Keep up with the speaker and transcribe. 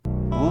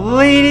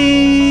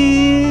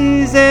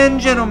Ladies and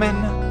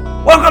gentlemen,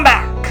 welcome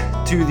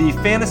back to the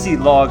Fantasy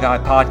Law Guy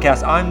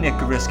podcast. I'm Nick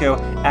Garisco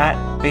at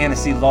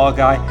Fantasy Law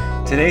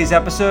Guy. Today's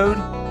episode,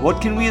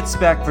 what can we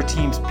expect for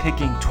teams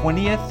picking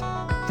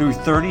 20th through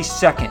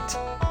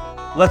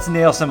 32nd? Let's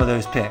nail some of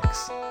those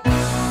picks.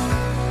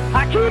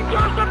 Hakeem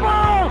dropped the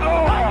ball!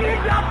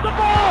 Hakeem dropped the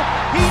ball!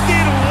 He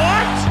did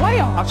what?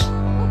 Playoffs?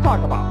 Don't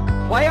talk about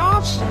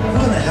playoffs.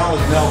 Who the hell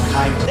is Mel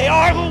Kiper? They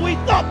are who we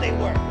thought they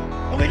were.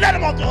 And we let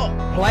them off the hook.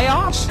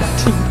 Playoffs?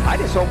 I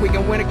just hope we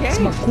can win a game. It's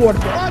my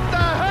quarterback. What the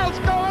hell's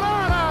going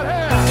on out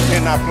here?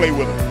 Cannot play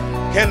with him.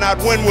 Cannot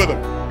win with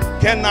him.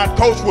 Cannot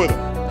coach with him.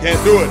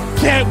 Can't do it.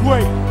 Can't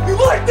wait. You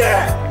like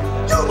that?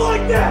 You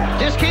like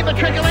that? Just keep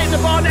trickling the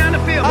ball down the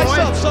field, boys. Ice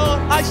up,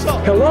 son. Ice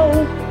up.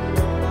 Hello?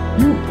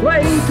 You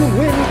play to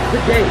win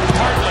the game.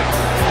 Hartley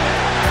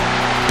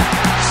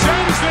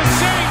sends the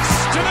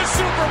Saints to the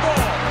Super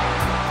Bowl.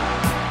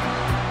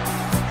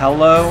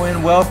 Hello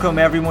and welcome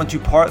everyone to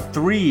part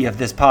 3 of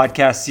this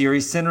podcast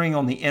series centering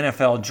on the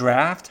NFL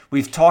draft.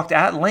 We've talked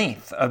at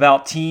length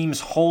about teams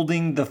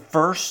holding the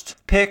first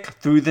pick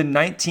through the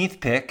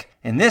 19th pick.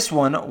 In this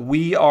one,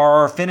 we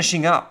are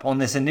finishing up on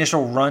this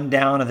initial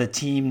rundown of the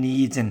team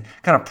needs and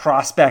kind of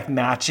prospect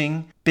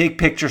matching, big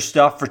picture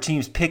stuff for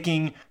teams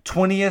picking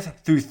 20th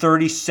through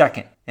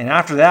 32nd. And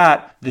after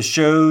that, the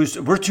shows,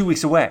 we're 2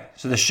 weeks away.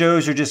 So the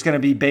shows are just going to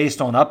be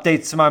based on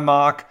updates to my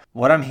mock,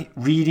 what I'm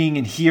reading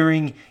and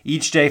hearing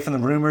each day from the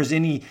rumors,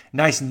 any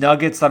nice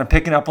nuggets that I'm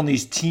picking up on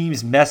these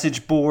teams'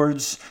 message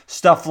boards,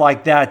 stuff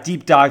like that,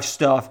 deep dive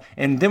stuff.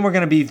 And then we're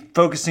going to be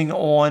focusing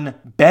on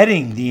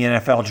betting the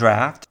NFL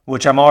draft,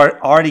 which I'm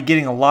already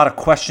getting a lot of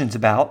questions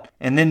about,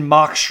 and then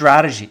mock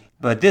strategy.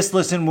 But this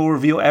listen will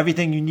reveal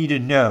everything you need to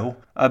know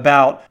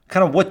about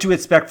kind of what to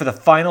expect for the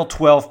final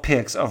 12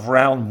 picks of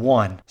round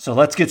 1. So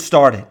let's get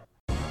started.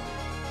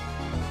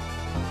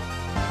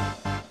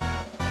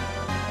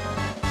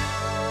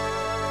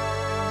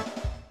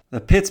 The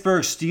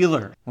Pittsburgh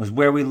Steelers was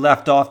where we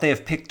left off. They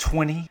have picked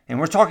 20, and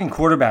we're talking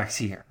quarterbacks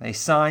here. They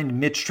signed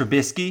Mitch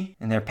Trubisky,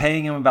 and they're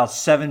paying him about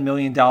 $7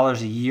 million a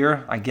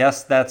year. I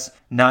guess that's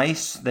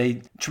nice.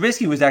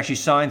 Trubisky was actually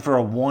signed for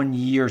a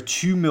 1-year,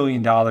 $2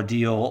 million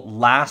deal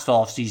last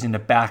offseason to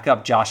back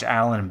up Josh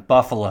Allen in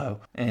Buffalo.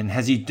 And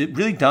has he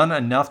really done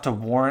enough to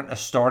warrant a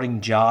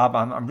starting job?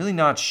 I'm really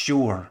not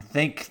sure. I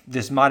think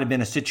this might have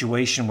been a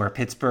situation where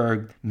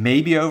Pittsburgh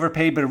may be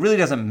overpaid, but it really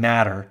doesn't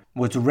matter.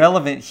 What's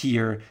relevant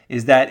here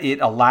is that it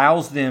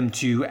allows them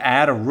to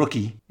add a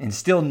rookie and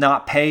still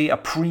not pay a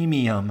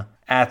premium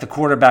at the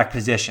quarterback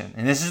position.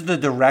 And this is the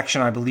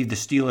direction I believe the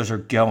Steelers are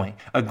going,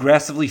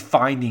 aggressively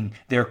finding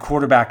their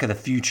quarterback of the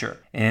future.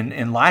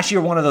 And last year,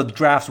 one of the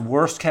draft's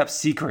worst kept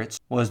secrets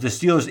was the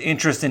Steelers'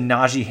 interest in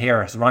Najee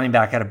Harris, running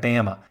back out of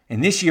Bama.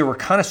 And this year, we're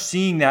kind of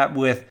seeing that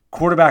with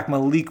quarterback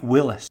Malik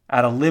Willis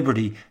out of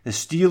Liberty. The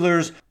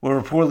Steelers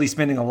were reportedly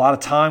spending a lot of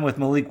time with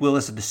Malik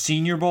Willis at the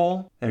Senior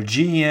Bowl. Their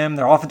GM,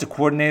 their offensive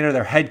coordinator,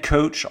 their head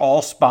coach,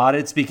 all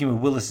spotted, speaking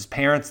with Willis's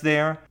parents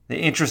there. The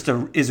interest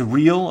is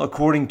real,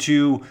 according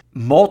to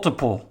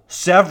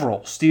several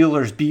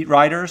Steelers beat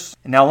writers.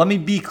 And now let me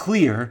be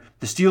clear,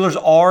 the Steelers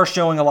are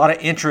showing a lot of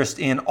interest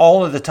in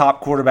all of the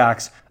top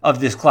quarterbacks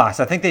of this class.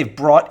 I think they've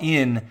brought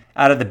in,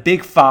 out of the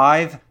big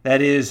 5,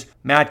 that is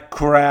Matt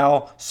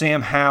Corral,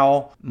 Sam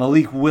Howell,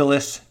 Malik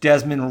Willis,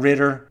 Desmond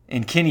Ridder,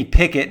 and Kenny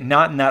Pickett,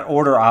 not in that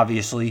order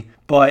obviously,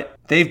 but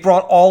they've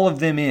brought all of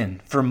them in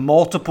for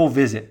multiple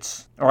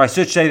visits. Or I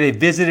should say they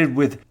visited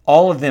with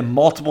all of them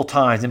multiple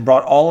times and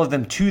brought all of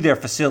them to their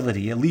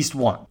facility, at least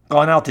one.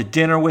 Gone out to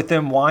dinner with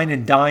them, wine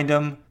and dined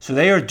them. So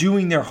they are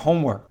doing their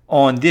homework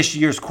on this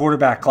year's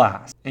quarterback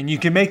class. And you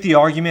can make the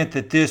argument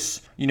that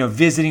this,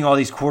 visiting all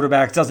these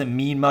quarterbacks doesn't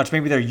mean much.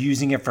 Maybe they're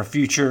using it for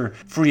future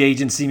free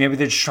agency. Maybe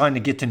they're just trying to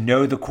get to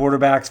know the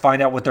quarterbacks,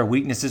 find out what their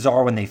weaknesses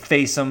are when they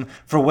face them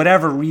for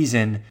whatever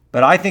reason.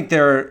 But I think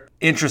their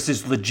interest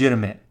is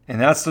legitimate. And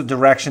that's the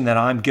direction that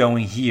I'm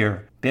going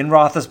here. Ben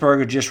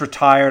Roethlisberger just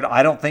retired.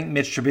 I don't think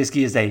Mitch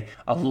Trubisky is a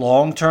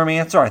long-term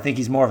answer. I think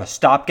he's more of a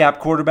stopgap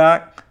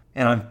quarterback.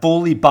 And I'm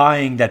fully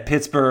buying that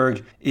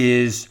Pittsburgh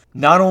is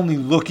not only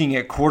looking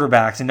at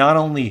quarterbacks and not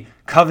only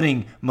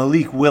coveting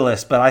Malik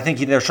Willis, but I think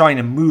they're trying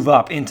to move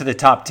up into the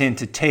top 10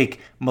 to take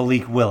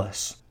Malik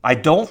Willis. I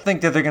don't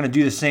think that they're going to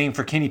do the same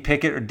for Kenny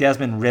Pickett or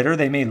Desmond Ridder.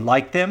 They may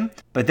like them,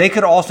 but they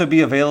could also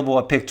be available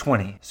at pick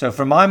 20. So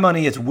for my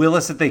money, it's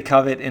Willis that they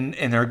covet and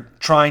they're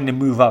trying to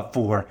move up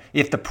for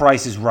if the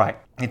price is right.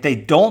 If they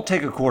don't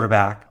take a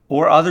quarterback,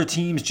 or other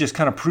teams just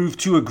kind of prove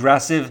too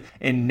aggressive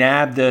and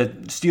nab the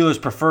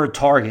Steelers' preferred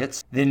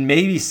targets, then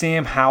maybe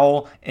Sam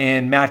Howell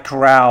and Matt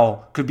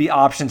Corral could be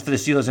options for the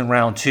Steelers in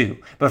round 2.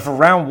 But for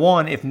round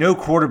 1, if no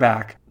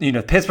quarterback,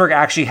 Pittsburgh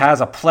actually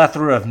has a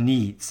plethora of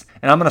needs.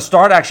 And I'm going to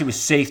start actually with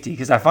safety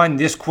because I find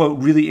this quote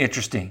really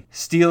interesting.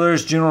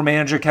 Steelers general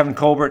manager Kevin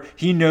Colbert,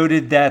 he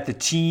noted that the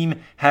team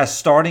has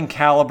starting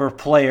caliber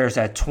players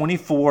at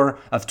 24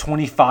 of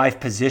 25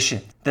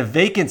 positions. The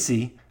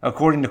vacancy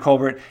according to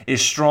Colbert,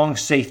 is strong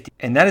safety.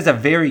 And that is a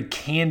very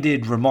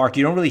candid remark.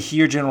 You don't really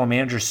hear general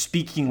managers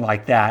speaking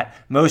like that.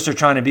 Most are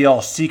trying to be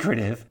all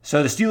secretive.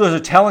 So the Steelers are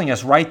telling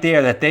us right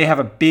there that they have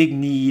a big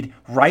need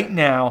right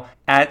now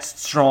at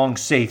strong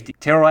safety.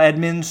 Terrell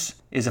Edmunds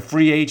is a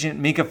free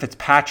agent. Minkah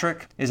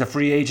Fitzpatrick is a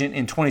free agent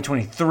in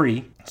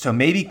 2023. So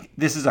maybe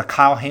this is a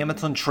Kyle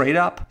Hamilton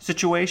trade-up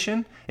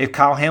situation. If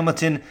Kyle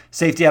Hamilton,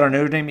 safety out of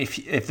Notre Dame,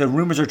 if the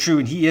rumors are true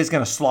and he is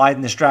going to slide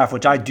in this draft,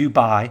 which I do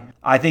buy,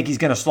 I think he's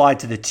going to slide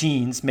to the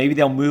teens. Maybe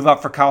they'll move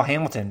up for Kyle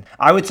Hamilton.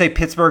 I would say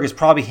Pittsburgh is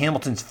probably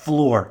Hamilton's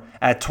floor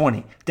at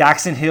 20.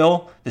 Daxton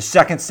Hill, the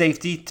second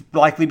safety to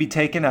likely be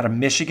taken out of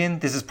Michigan.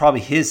 This is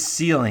probably his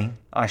ceiling,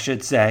 I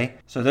should say.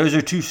 So those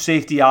are two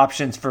safety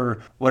options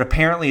for what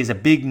apparently is a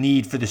big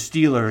need for the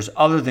Steelers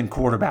other than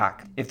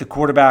quarterback, if the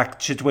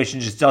quarterback situation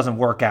just doesn't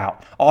work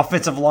out.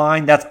 Offensive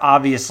line, that's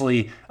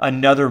obviously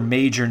another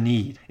major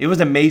need. It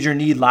was a major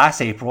need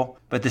last April,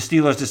 but the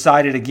Steelers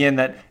decided again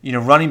that,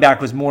 running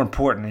back was more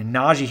important. And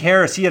Najee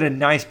Harris, he had a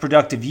nice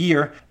productive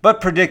year,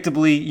 but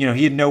predictably,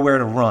 he had nowhere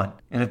to run.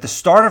 And at the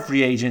start of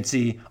free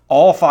agency,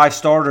 all 5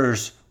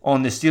 starters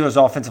on the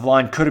Steelers offensive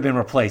line could have been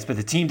replaced, but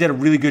the team did a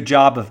really good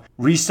job of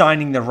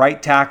re-signing the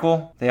right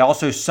tackle. They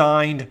also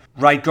signed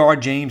right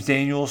guard James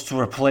Daniels to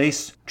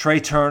replace Trey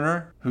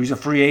Turner, who's a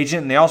free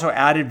agent, and they also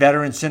added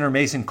veteran center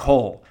Mason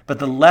Cole. But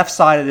the left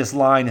side of this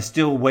line is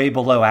still way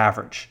below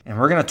average. And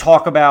we're going to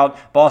talk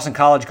about Boston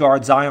College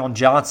guard Zion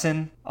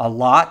Johnson a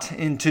lot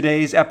in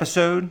today's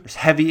episode. There's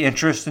heavy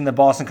interest in the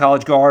Boston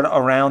College guard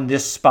around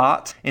this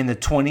spot in the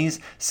 20s.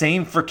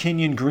 Same for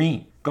Kenyon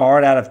Green,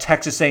 guard out of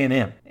Texas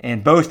A&M.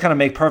 And both kind of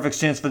make perfect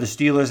sense for the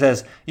Steelers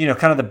as,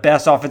 kind of the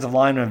best offensive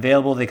lineman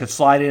available. They could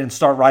slide in and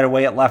start right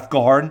away at left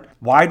guard.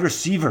 Wide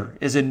receiver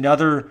is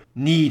another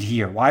need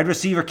here. Wide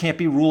receiver can't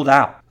be ruled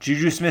out.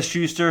 Juju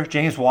Smith-Schuster,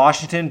 James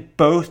Washington,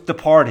 both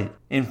departed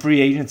in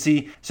free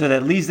agency. So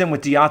that leaves them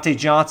with Deontay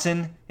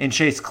Johnson and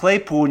Chase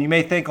Claypool. And you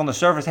may think on the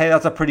surface, hey,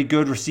 that's a pretty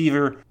good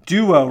receiver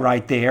duo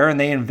right there. And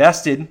they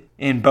invested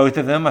in both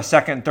of them, a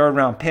second and third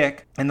round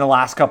pick in the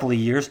last couple of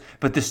years.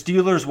 But the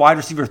Steelers wide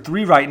receiver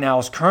 3 right now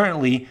is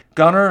currently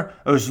Gunnar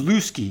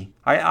Olszewski.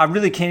 I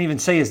really can't even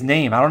say his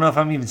name. I don't know if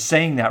I'm even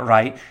saying that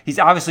right. He's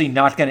obviously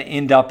not going to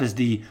end up as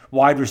the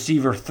wide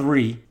receiver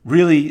 3,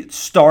 really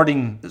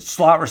starting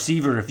slot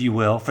receiver, if you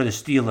will, for the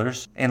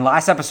Steelers. And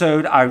last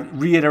episode, I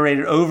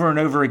reiterated over and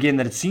over again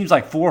that it seems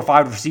like 4 or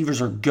 5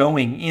 receivers are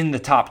going in the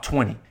top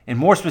 20. And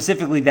more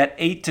specifically, that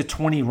 8 to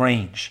 20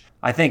 range.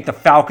 I think the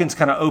Falcons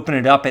kind of open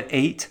it up at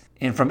 8.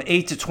 And from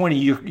 8 to 20,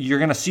 you're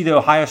going to see the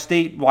Ohio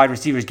State wide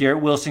receivers,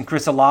 Garrett Wilson,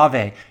 Chris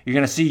Olave. You're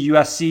going to see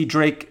USC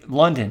Drake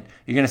London.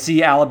 You're going to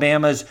see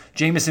Alabama's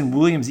Jamison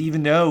Williams,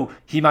 even though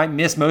he might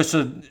miss most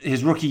of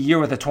his rookie year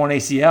with a torn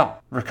ACL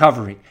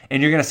recovery.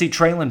 And you're going to see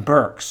Treylon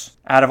Burks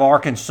out of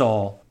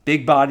Arkansas,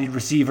 big-bodied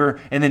receiver.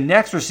 And the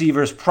next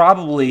receiver is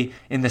probably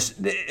in this,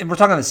 and we're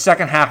talking the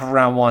second half of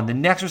round 1. The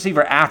next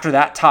receiver after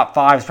that top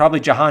 5 is probably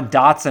Jahan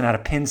Dotson out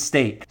of Penn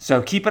State.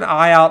 So keep an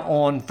eye out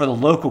for the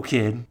local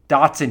kid,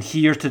 Dotson,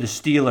 here to the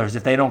Steelers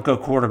if they don't go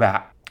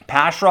quarterback.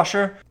 Pass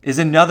rusher is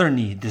another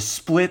need. The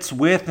splits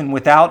with and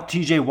without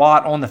TJ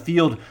Watt on the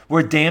field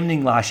were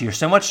damning last year.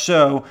 So much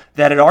so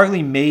that it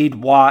arguably made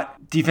Watt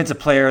Defensive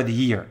Player of the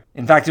Year.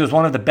 In fact, it was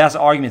one of the best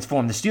arguments for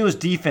him. The Steelers'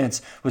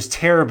 defense was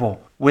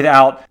terrible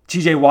without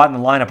TJ Watt in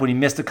the lineup when he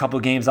missed a couple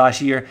of games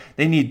last year.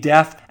 They need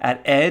depth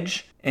at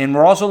edge. And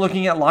we're also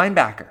looking at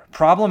linebacker.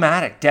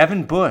 Problematic.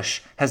 Devin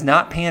Bush has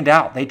not panned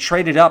out. They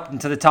traded up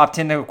into the top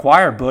 10 to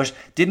acquire Bush.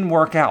 Didn't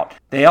work out.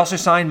 They also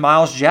signed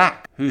Miles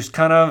Jack, who's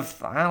kind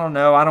of, I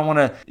don't want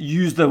to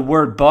use the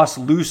word bust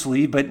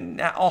loosely, but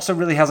also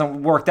really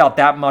hasn't worked out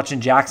that much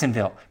in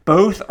Jacksonville.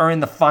 Both are in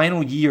the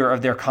final year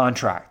of their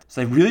contract. So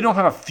they really don't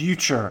have a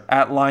future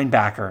at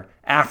linebacker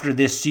after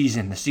this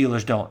season. The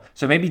Steelers don't.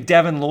 So maybe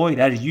Devin Lloyd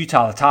out of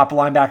Utah, the top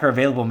linebacker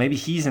available, maybe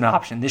he's an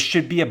option. This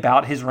should be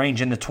about his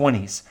range in the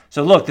 20s.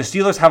 So look, the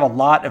Steelers have a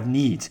lot of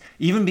needs,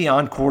 even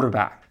beyond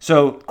quarterback.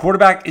 So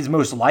quarterback is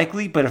most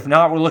likely, but if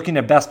not, we're looking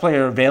at best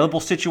player available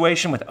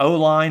situation with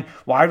O-line,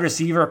 wide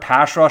receiver,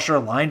 pass rusher,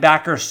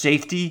 linebacker,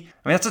 safety.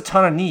 I mean, that's a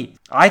ton of need.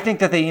 I think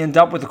that they end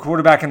up with a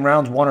quarterback in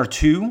rounds 1 or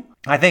 2.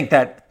 I think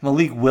that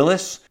Malik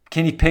Willis,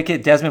 Kenny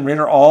Pickett, Desmond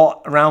Ridder,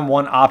 all round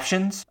 1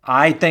 options.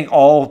 I think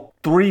all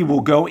 3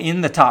 will go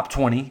in the top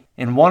 20,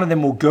 and one of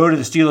them will go to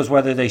the Steelers,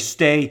 whether they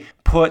stay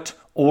put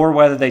or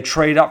whether they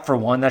trade up for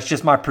one. That's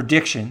just my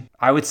prediction.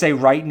 I would say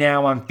right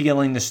now I'm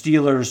feeling the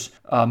Steelers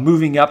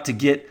moving up to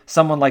get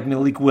someone like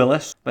Malik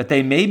Willis, but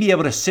they may be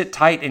able to sit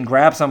tight and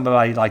grab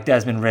somebody like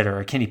Desmond Ridder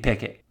or Kenny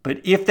Pickett.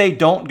 But if they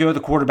don't go the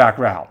quarterback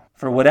route,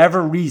 for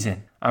whatever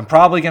reason, I'm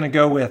probably going to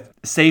go with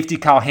safety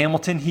Kyle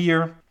Hamilton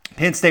here,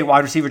 Penn State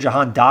wide receiver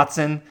Jahan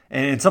Dotson,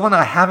 and someone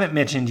I haven't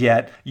mentioned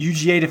yet,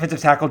 UGA defensive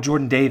tackle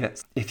Jordan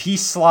Davis. If he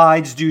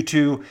slides due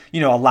to,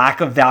 a lack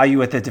of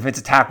value at the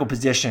defensive tackle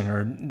position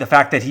or the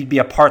fact that he'd be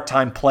a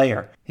part-time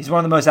player, he's one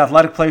of the most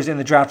athletic players in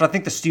the draft. I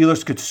think the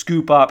Steelers could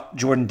scoop up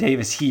Jordan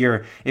Davis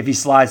here if he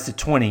slides to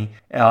 20.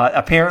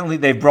 Apparently,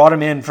 they brought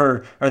him in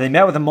they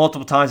met with him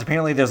multiple times.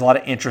 Apparently, there's a lot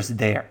of interest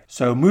there.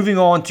 So moving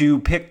on to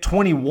pick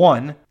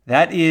 21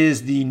 That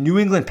is the New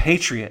England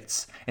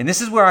Patriots. And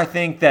this is where I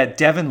think that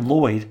Devin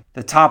Lloyd,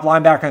 the top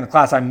linebacker in the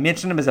class, I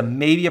mentioned him as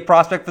maybe a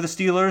prospect for the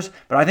Steelers,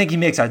 but I think he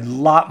makes a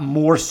lot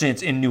more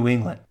sense in New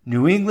England.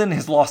 New England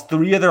has lost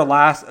three of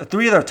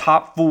their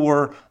top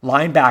 4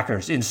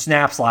 linebackers in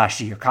snaps last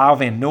year. Kyle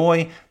Van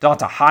Noy,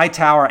 Donta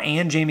Hightower,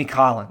 and Jamie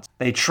Collins.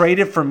 They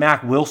traded for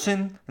Mack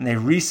Wilson, and they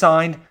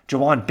re-signed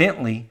Jawan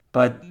Bentley,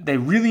 but they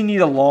really need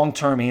a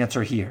long-term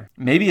answer here.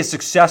 Maybe a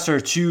successor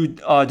to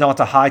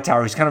Donta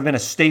Hightower, who's kind of been a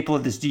staple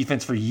of this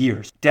defense for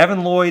years.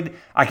 Devin Lloyd,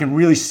 I can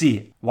really see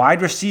it.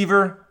 Wide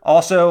receiver,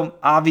 also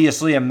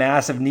obviously a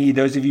massive need.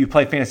 Those of you who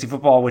play fantasy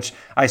football, which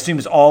I assume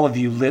is all of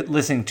you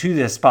listening to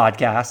this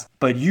podcast,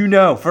 but you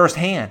know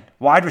firsthand,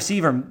 wide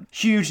receiver,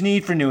 huge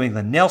need for New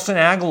England. Nelson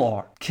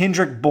Aguilar,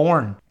 Kendrick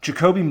Bourne,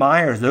 Jacoby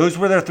Myers, those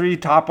were their 3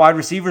 top wide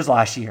receivers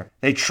last year.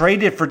 They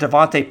traded for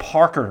Devontae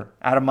Parker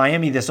out of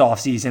Miami this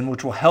offseason,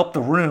 which will help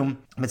the room,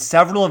 but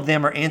several of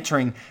them are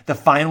entering the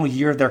final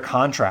year of their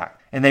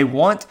contract, and they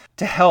want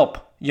to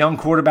help young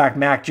quarterback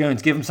Mac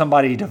Jones, give him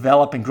somebody to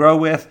develop and grow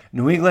with.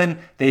 New England,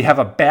 they have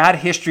a bad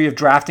history of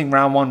drafting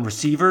round 1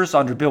 receivers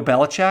under Bill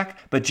Belichick,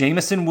 but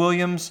Jamison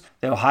Williams,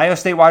 the Ohio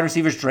State wide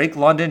receivers, Drake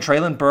London,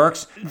 Treylon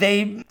Burks,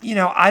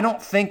 I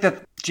don't think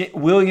that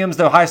Williams,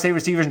 the Ohio State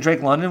receivers, and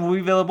Drake London will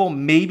be available.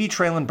 Maybe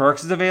Treylon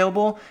Burks is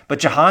available, but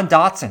Jahan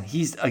Dotson,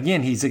 he's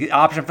an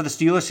option for the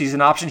Steelers. He's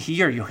an option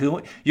here.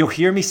 You'll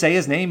hear me say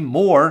his name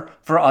more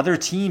for other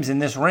teams in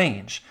this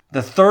range.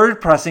 The third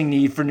pressing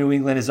need for New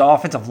England is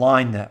offensive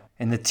line, though.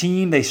 And the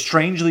team, they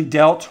strangely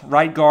dealt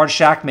right guard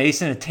Shaq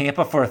Mason to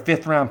Tampa for a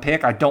 5th-round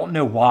pick. I don't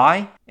know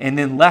why. And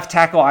then left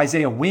tackle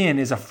Isaiah Wynn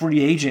is a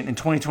free agent in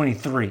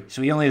 2023.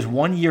 So he only has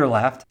 1 year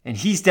left. And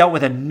he's dealt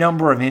with a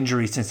number of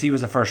injuries since he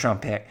was a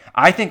first-round pick.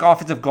 I think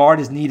offensive guard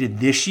is needed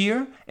this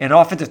year. And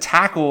offensive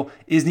tackle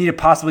is needed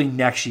possibly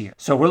next year.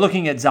 So we're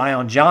looking at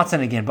Zion Johnson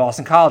again,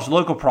 Boston College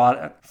local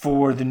product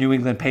for the New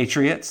England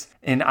Patriots.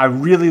 And I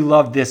really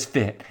love this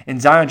fit.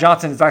 And Zion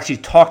Johnson has actually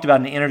talked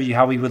about in an interview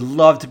how he would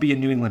love to be a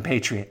New England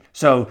Patriot.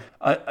 So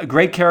a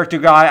great character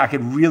guy. I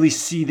could really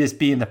see this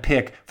being the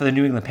pick for the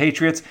New England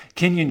Patriots.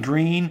 Kenyon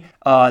Green,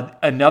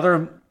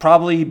 another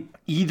probably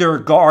either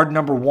guard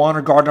number 1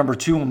 or guard number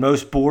 2 on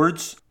most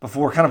boards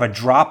before kind of a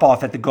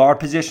drop-off at the guard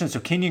position.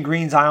 So Kenyon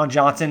Green, Zion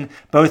Johnson,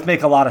 both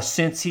make a lot of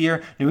sense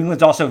here. New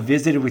England's also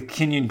visited with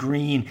Kenyon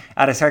Green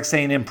at a Texas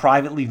A&M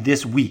privately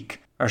this week.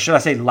 Or should I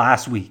say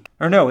last week?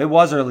 Or no, it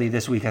was early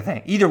this week, I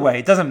think. Either way,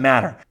 it doesn't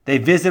matter. They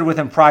visited with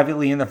him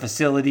privately in the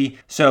facility.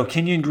 So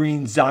Kenyon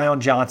Green, Zion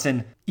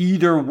Johnson,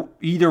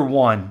 either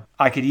one,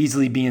 I could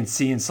easily be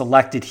seeing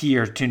selected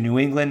here to New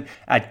England.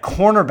 At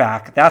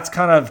cornerback, that's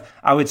kind of,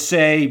 I would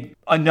say,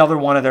 another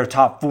one of their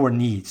top 4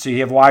 needs. So you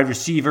have wide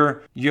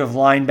receiver, you have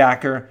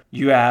linebacker,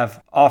 you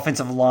have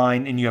offensive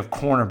line, and you have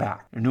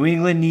cornerback. New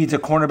England needs a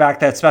cornerback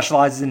that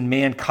specializes in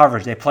man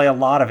coverage. They play a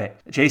lot of it.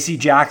 J.C.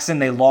 Jackson,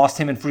 they lost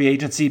him in free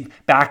agency.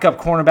 Backup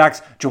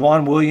cornerbacks,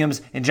 Jawan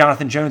Williams and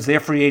Jonathan Jones, they're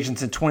free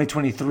agents in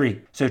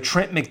 2023. So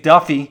Trent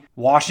McDuffie,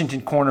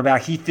 Washington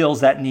cornerback, he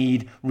fills that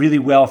need really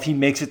well if he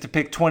makes it to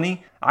pick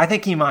 20. I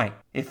think he might.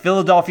 If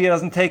Philadelphia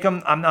doesn't take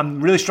him,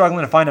 I'm really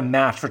struggling to find a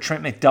match for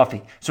Trent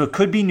McDuffie. So it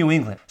could be New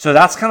England. So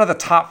that's kind of the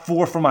top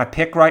 4 for my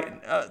pick, right?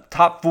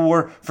 Top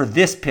 4 for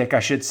this pick,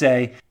 I should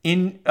say.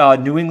 In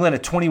New England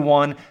at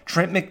 21,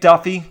 Trent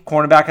McDuffie,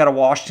 cornerback out of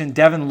Washington.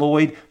 Devin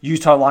Lloyd,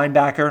 Utah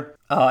linebacker.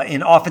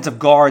 In offensive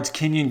guards,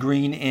 Kenyon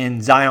Green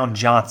and Zion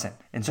Johnson.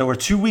 And so we're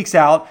 2 weeks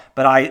out,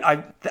 but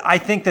I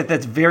think that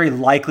that's very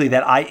likely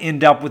that I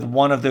end up with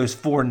one of those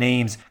 4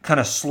 names kind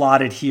of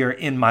slotted here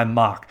in my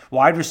mock.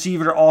 Wide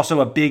receiver,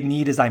 also a big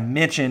need, as I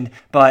mentioned,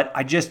 but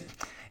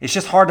it's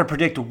just hard to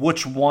predict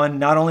which one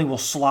not only will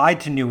slide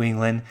to New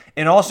England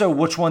and also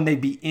which one they'd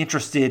be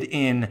interested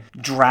in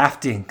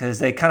drafting, because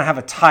they kind of have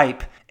a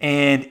type.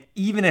 And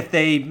even if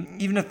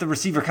the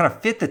receiver kind of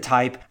fit the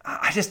type,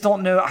 I just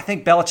don't know. I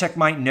think Belichick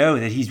might know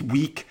that he's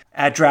weak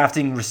at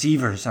drafting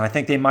receivers, and I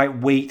think they might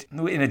wait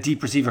in a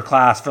deep receiver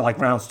class for like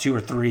rounds 2 or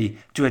 3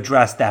 to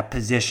address that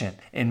position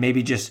and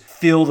maybe just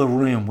fill the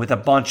room with a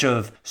bunch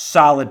of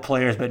solid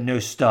players but no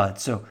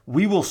studs. So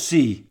we will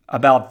see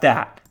about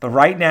that. But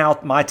right now,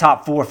 my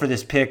top 4 for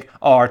this pick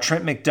are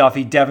Trent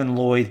McDuffie, Devin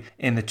Lloyd,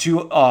 and the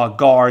 2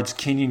 guards,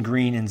 Kenyon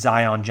Green and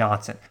Zion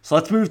Johnson. So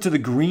let's move to the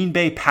Green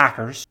Bay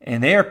Packers,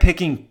 and they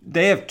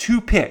have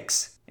 2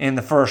 picks in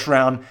the first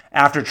round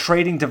after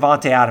trading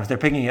Davante Adams. They're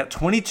picking at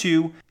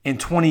 22 and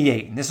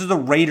 28. And this is the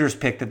Raiders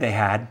pick that they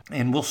had,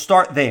 and we'll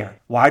start there.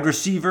 Wide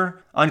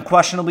receiver,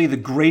 unquestionably the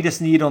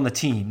greatest need on the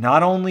team.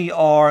 Not only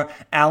are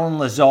Allen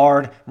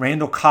Lazard,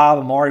 Randall Cobb,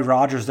 Amari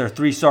Rodgers their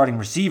 3 starting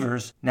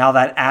receivers, now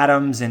that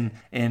Adams and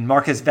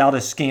Marquez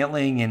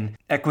Valdes-Scantling and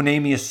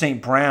Equanimeous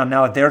St. Brown,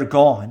 now that they're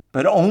gone,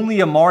 but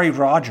only Amari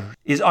Rodgers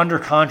is under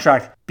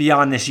contract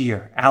beyond this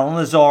year. Allen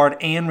Lazard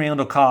and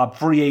Randall Cobb,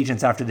 free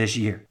agents after this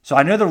year. So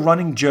I know the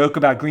running joke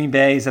about Green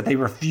Bay is that they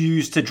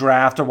refuse to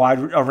draft a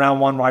round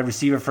 1 wide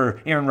receiver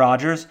for Aaron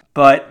Rodgers,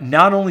 but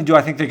not only do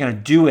I think they're going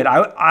to do it,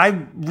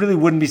 I really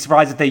wouldn't be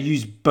surprised if they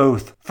use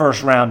both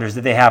first rounders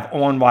that they have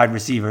on wide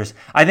receivers.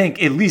 I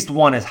think at least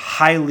one is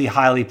highly,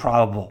 highly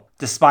probable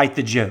despite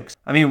the jokes.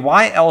 I mean,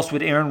 why else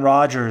would Aaron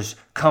Rodgers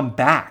come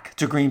back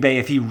to Green Bay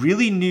if he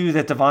really knew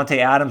that Davante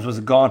Adams was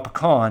a gone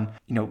pecan?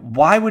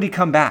 Why would he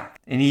come back?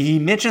 And he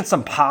mentioned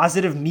some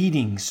positive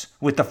meetings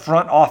with the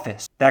front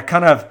office that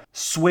kind of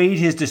swayed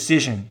his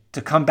decision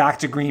to come back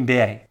to Green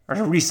Bay or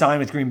to re-sign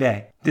with Green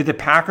Bay. Did the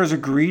Packers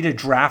agree to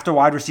draft a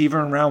wide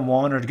receiver in round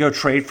 1 or to go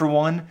trade for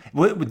one?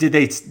 Did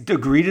they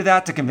agree to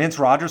that to convince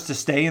Rodgers to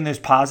stay in those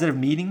positive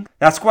meetings?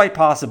 That's quite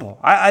possible.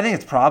 I think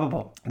it's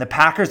probable. The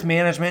Packers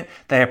management,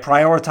 they have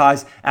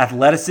prioritized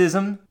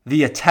athleticism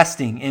via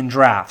testing in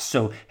drafts.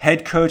 So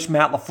head coach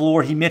Matt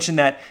LaFleur,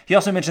 he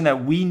also mentioned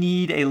that we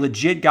need a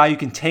legit guy who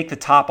can take the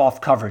top off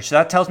coverage. So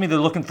that tells me they're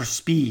looking for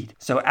speed.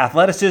 So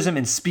athleticism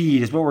and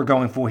speed is what we're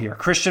going for here.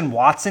 Christian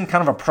Watson,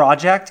 kind of a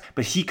project,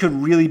 but he could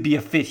really be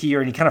a fit here,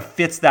 and he kind of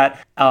fits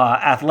that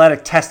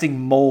athletic testing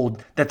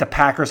mold that the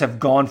Packers have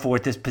gone for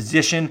at this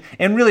position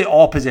and really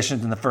all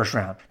positions in the first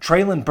round.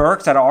 Treylon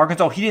Burks out of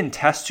Arkansas, he didn't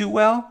test too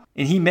well,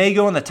 and he may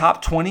go in the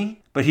top 20.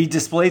 But he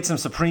displayed some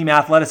supreme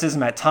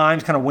athleticism at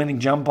times, kind of winning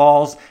jump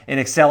balls and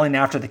excelling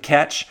after the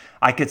catch.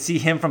 I could see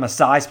him from a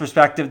size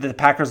perspective, the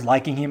Packers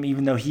liking him,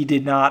 even though he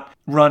did not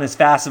run as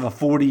fast of a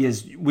 40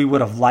 as we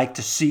would have liked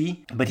to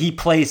see. But he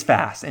plays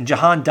fast. And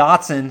Jahan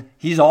Dotson,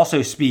 he's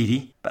also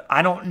speedy, but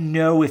I don't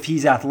know if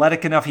he's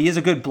athletic enough. He is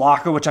a good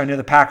blocker, which I know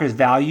the Packers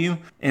value.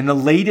 And the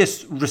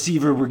latest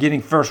receiver we're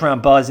getting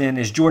first-round buzz in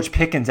is George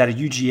Pickens out of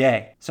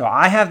UGA. So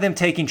I have them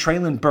taking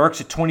Treylon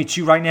Burks at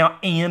 22 right now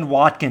and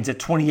Watkins at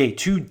 28.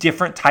 Two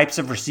different types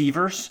of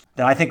receivers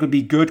that I think would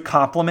be good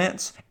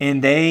complements.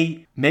 And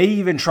they may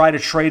even try to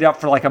trade up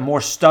for like a more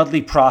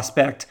studly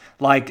prospect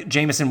like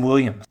Jameson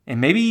Williams.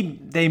 And maybe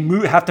they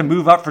have to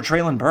move up for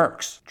Treylon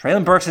Burks.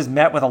 Treylon Burks has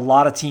met with a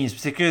lot of teams,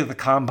 particularly the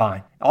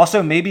Combine.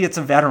 Also, maybe it's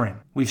a veteran.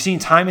 We've seen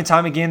time and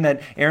time again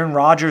that Aaron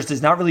Rodgers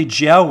does not really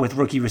gel with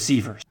rookie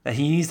receivers, that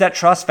he needs that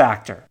trust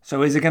factor.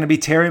 So is it going to be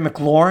Terry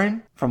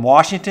McLaurin from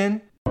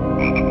Washington?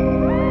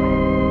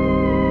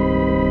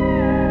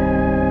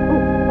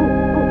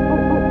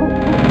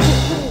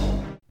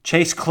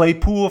 Chase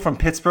Claypool from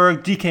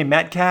Pittsburgh, DK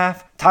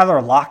Metcalf,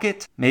 Tyler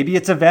Lockett. Maybe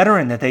it's a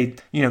veteran that they,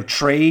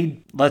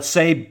 trade, let's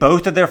say,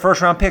 both of their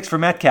first-round picks for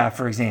Metcalf,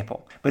 for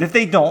example. But if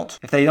they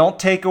don't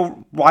take a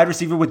wide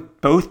receiver with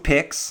both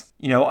picks,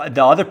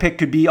 the other pick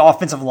could be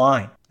offensive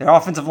line. Their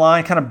offensive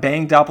line kind of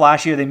banged up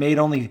last year.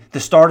 The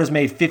starters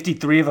made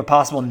 53 of a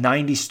possible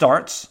 90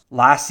 starts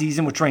last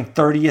season, which ranked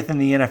 30th in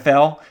the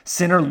NFL.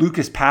 Center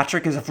Lucas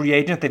Patrick is a free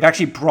agent. They've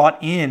actually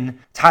brought in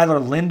Tyler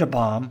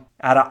Linderbaum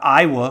out of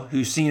Iowa,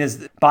 who's seen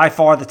as by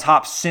far the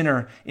top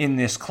center in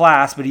this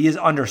class, but he is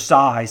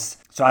undersized.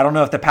 So I don't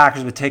know if the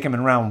Packers would take him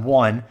in round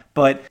 1.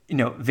 But,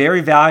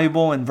 very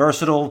valuable and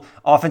versatile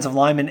offensive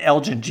lineman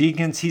Elgin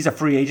Jenkins. He's a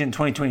free agent in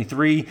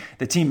 2023.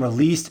 The team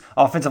released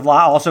offensive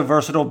line, also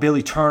versatile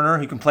Billy Turner,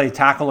 who can play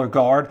tackle or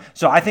guard.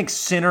 So I think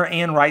center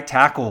and right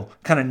tackle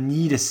kind of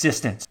need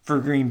assistance for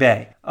Green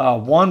Bay.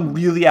 One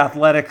really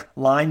athletic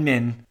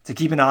lineman to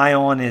keep an eye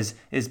on is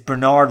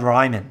Bernard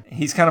Ryman.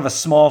 He's kind of a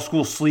small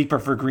school sleeper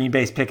for Green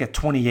Bay's pick at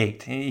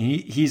 28.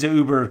 He's an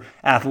uber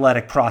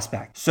athletic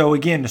prospect. So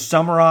again, to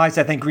summarize,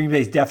 I think Green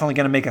Bay is definitely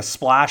going to make a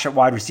splash at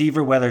wide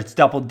receiver, whether it's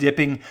double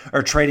dipping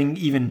or trading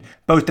even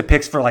both the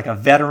picks for like a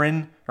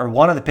veteran or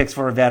one of the picks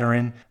for a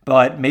veteran,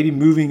 but maybe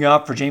moving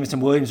up for Jameson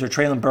Williams or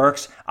Treylon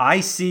Burks.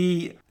 I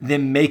see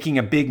them making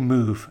a big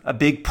move, a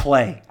big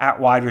play at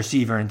wide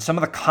receiver. And some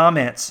of the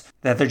comments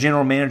that their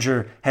general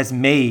manager has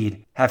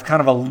made have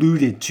kind of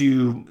alluded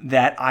to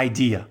that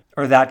idea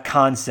or that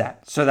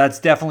concept. So that's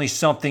definitely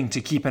something to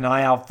keep an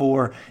eye out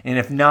for. And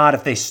if not,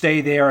 if they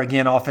stay there,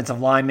 again, offensive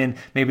lineman,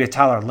 maybe a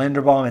Tyler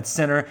Linderbaum at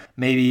center,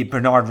 maybe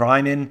Bernard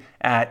Ryman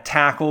at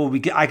tackle.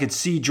 I could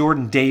see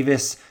Jordan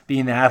Davis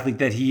being the athlete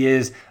that he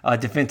is, a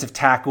defensive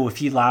tackle if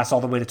he lasts all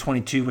the way to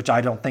 22, which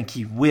I don't think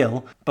he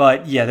will.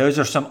 But yeah, those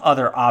are some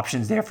other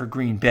options there for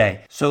Green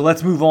Bay. So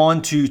let's move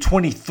on to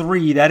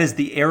 23. That is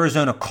the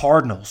Arizona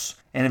Cardinals.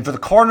 And for the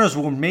Cardinals,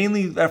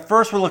 at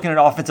first we're looking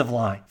at offensive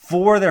line.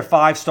 4 of their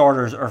 5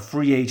 starters are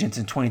free agents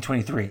in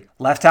 2023.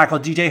 Left tackle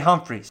DJ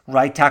Humphries,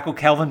 right tackle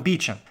Kelvin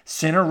Beachum,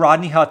 center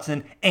Rodney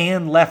Hudson,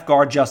 and left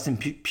guard Justin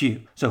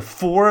Pugh. So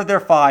 4 of their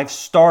 5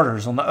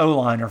 starters on the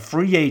O-line are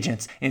free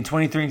agents in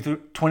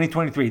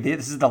 2023.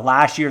 This is the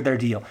last year of their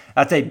deal.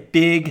 That's a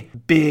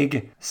big,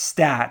 big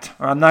stat,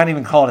 or I'm not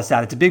even calling it a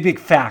stat. It's a big, big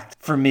fact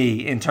for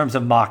me in terms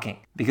of mocking.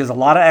 Because a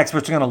lot of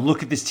experts are going to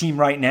look at this team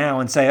right now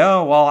and say,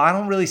 oh, well, I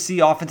don't really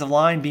see offensive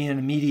line being an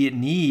immediate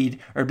need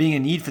or being a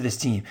need for this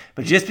team.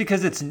 But just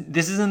because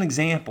this is an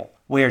example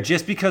where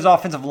just because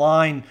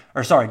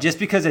just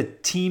because a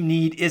team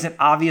need isn't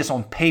obvious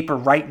on paper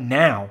right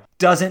now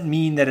doesn't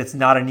mean that it's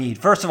not a need.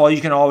 First of all,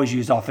 you can always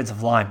use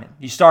offensive linemen.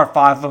 You start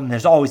 5 of them.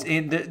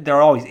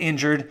 They're always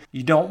injured.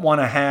 You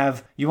want to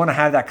have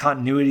that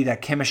continuity,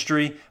 that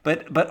chemistry.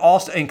 But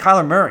also, and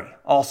Kyler Murray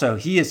also,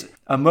 he is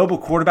a mobile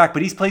quarterback,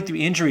 but he's played through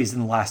injuries in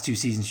the last 2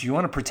 seasons. You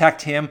want to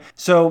protect him.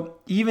 So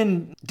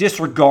even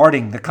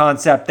disregarding the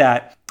concept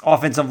that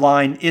offensive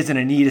line isn't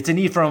a need, it's a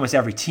need for almost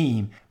every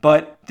team.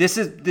 But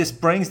this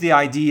brings the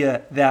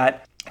idea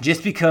that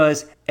just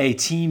because a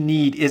team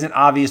need isn't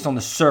obvious on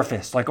the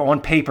surface, like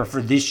on paper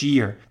for this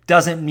year,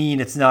 doesn't mean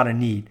it's not a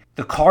need.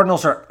 The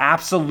Cardinals are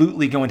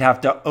absolutely going to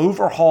have to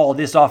overhaul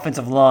this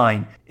offensive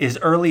line as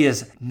early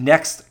as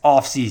next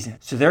offseason.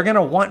 So they're going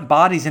to want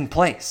bodies in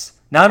place.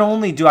 Not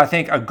only do I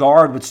think a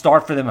guard would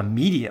start for them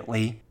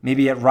immediately,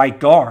 maybe at right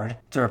guard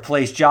to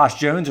replace Josh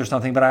Jones or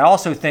something, but I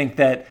also think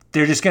that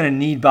they're just going to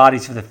need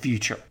bodies for the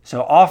future.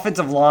 So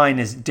offensive line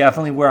is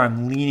definitely where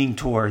I'm leaning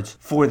towards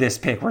for this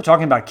pick. We're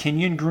talking about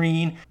Kenyon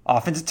Green,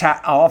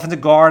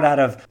 offensive guard out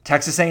of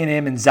Texas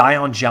A&M, and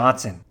Zion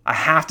Johnson. I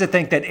have to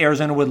think that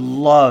Arizona would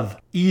love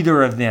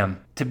either of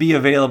them to be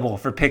available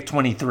for pick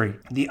 23.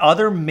 The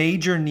other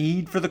major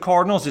need for the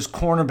Cardinals is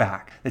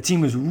cornerback. The team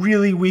was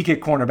really weak at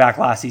cornerback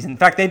last season. In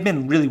fact, they've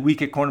been really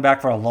weak at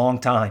cornerback for a long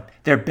time.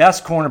 Their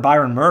best corner,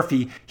 Byron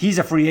Murphy, he's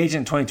a free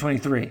agent in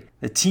 2023.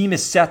 The team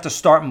is set to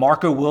start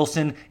Marco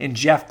Wilson and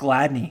Jeff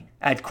Gladney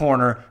at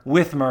corner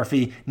with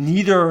Murphy,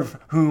 neither of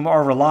whom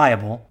are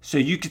reliable. So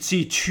you could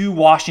see two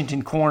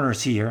Washington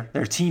corners here.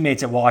 Their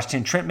teammates at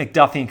Washington, Trent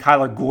McDuffie and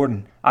Kyler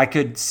Gordon. I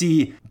could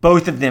see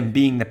both of them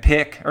being the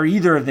pick, or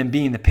either of them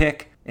being the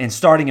pick, and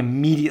starting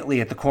immediately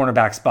at the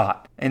cornerback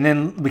spot. And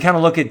then we kind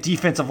of look at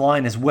defensive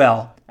line as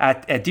well.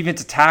 At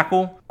defensive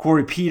tackle,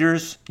 Corey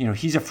Peters,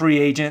 he's a free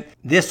agent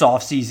this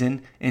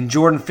offseason. And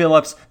Jordan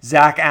Phillips,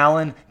 Zach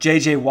Allen,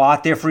 J.J.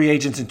 Watt, they're free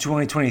agents in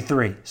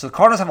 2023. So the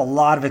Cardinals have a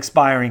lot of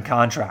expiring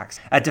contracts.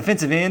 At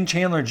defensive end,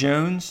 Chandler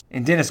Jones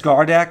and Dennis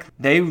Gardeck,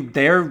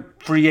 they're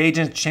free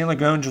agents. Chandler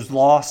Jones was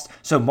lost.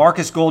 So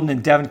Marcus Golden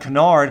and Devin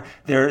Kennard,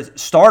 they're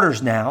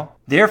starters now.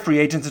 They're free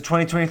agents in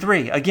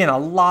 2023. Again, a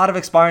lot of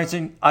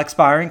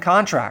expiring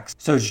contracts.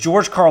 So it's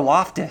George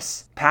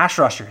Karlaftis, pass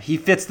rusher. He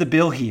fits the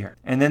bill here.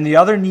 And then the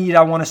other need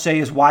I want to say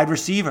is wide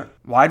receiver.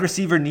 Wide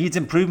receiver needs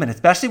improvement,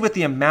 especially with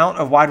the amount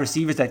of wide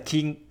receivers that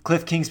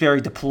Cliff Kingsbury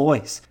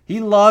deploys.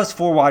 He loves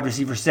 4 wide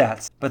receiver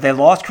sets, but they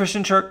lost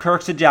Christian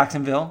Kirk to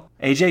Jacksonville.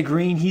 AJ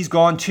Green, he's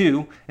gone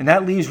too, and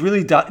that leaves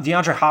really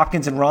DeAndre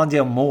Hopkins and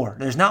Rondale Moore.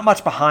 There's not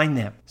much behind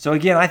them. So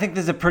again, I think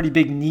there's a pretty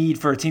big need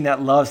for a team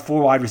that loves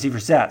 4 wide receiver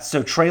sets.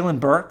 So Treylon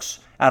Burks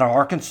out of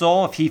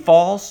Arkansas, if he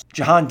falls.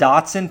 Jahan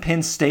Dotson,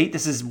 Penn State,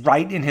 this is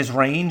right in his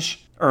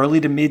range,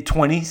 early to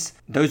mid-20s.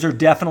 Those are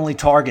definitely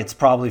targets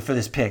probably for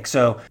this pick.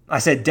 So I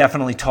said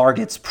definitely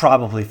targets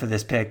probably for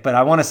this pick, but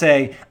I want to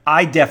say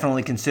I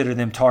definitely consider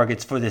them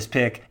targets for this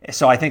pick.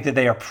 So I think that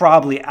they are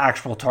probably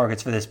actual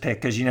targets for this pick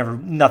because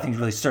nothing's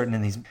really certain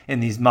in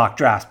these mock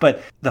drafts.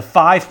 But the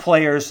 5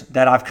 players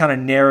that I've kind of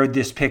narrowed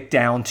this pick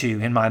down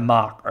to in my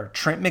mock are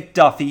Trent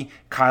McDuffie,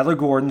 Kyler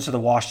Gordon, so the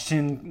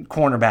Washington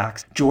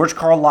cornerbacks, George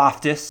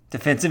Karlaftis,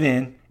 defensive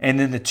end, and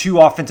then the 2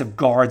 offensive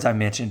guards I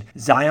mentioned,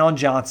 Zion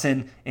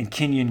Johnson and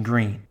Kenyon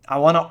Green. I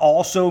want to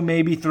also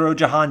maybe throw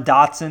Jahan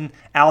Dotson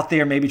out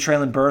there, maybe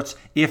Treylon Burks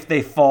if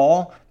they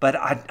fall, but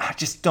I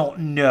just don't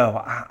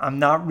know. I'm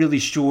not really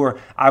sure.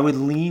 I would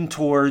lean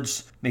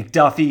towards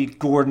McDuffie,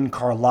 Gordon,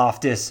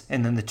 Karlaftis,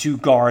 and then the 2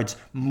 guards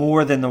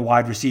more than the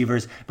wide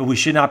receivers, but we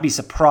should not be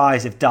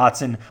surprised if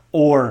Dotson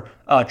or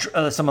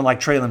someone like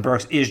Treylon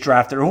Burks is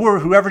drafted, or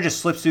whoever just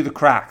slips through the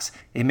cracks.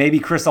 It may be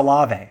Chris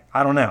Olave.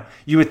 I don't know.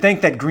 You would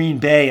think that Green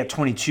Bay at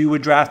 22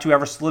 would draft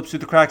whoever slips through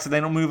the cracks so they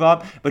don't move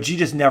up, but you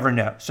just never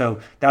know. So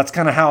that's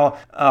kind of how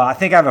I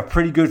think I have a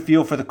pretty good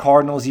feel for the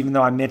Cardinals, even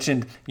though I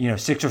mentioned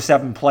 6 or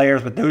 7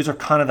 players, but those are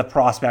kind of the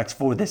prospects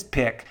for this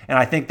pick, and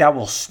I think that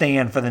will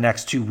stand for the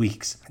next 2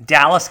 weeks.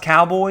 Dallas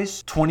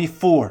Cowboys,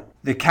 24.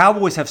 The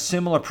Cowboys have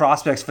similar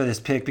prospects for this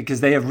pick because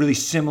they have really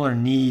similar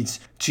needs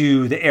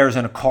to the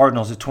Arizona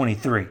Cardinals at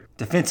 23.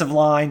 Defensive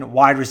line,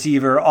 wide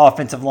receiver,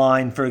 offensive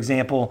line, for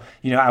example.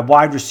 At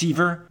wide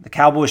receiver, the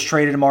Cowboys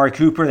traded Amari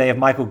Cooper. They have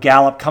Michael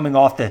Gallup coming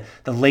off the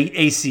late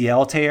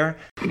ACL tear.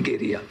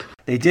 Giddy up.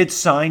 They did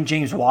sign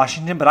James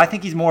Washington, but I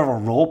think he's more of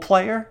a role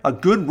player, a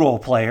good role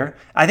player.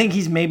 I think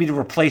he's maybe to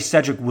replace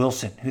Cedric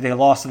Wilson, who they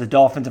lost to the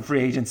Dolphins in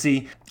free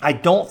agency. I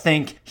don't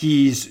think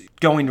he's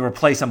going to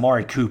replace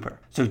Amari Cooper.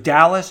 So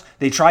Dallas,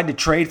 they tried to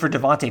trade for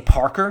Devontae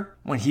Parker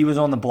when he was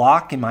on the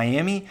block in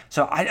Miami.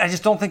 So I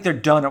just don't think they're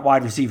done at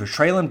wide receiver.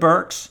 Treylon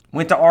Burks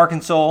went to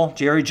Arkansas.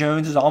 Jerry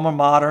Jones' alma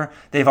mater.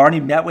 They've already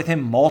met with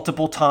him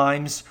multiple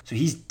times. So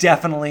he's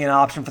definitely an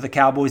option for the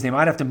Cowboys. They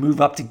might have to move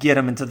up to get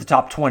him into the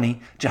top 20.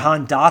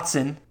 Jahan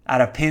Dotson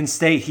out of Penn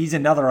State, he's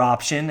another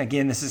option.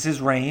 Again, this is his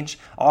range.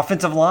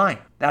 Offensive line,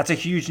 that's a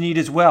huge need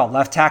as well.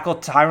 Left tackle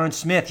Tyron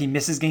Smith, he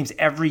misses games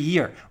every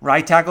year.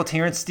 Right tackle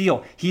Terrence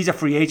Steele, he's a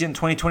free agent in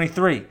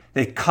 2023.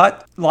 They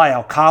cut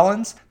La'el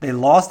Collins. They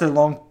lost their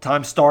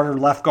longtime starter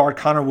left guard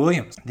Connor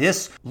Williams.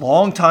 This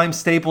longtime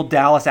staple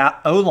Dallas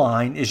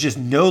O-line is just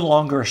no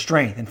longer a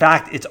strength. In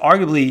fact, it's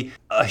arguably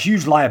a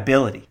huge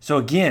liability. So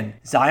again,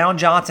 Zion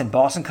Johnson,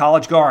 Boston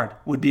College guard,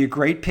 would be a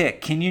great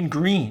pick. Kenyon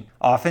Green,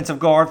 offensive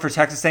guard for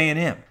Texas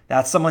A&M.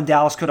 That's someone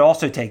Dallas could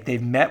also take.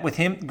 They've met with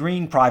him,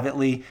 Green,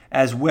 privately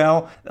as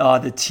well.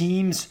 The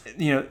teams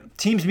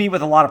meet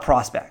with a lot of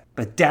prospects.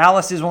 But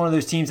Dallas is one of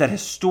those teams that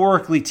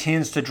historically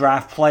tends to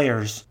draft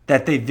players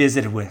that they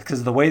visited with because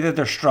of the way that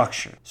they're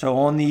structured. So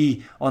on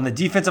the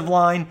defensive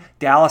line,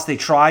 Dallas, they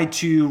tried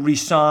to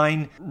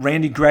re-sign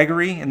Randy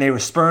Gregory and they were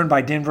spurned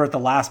by Denver at the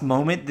last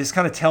moment. This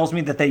kind of tells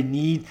me that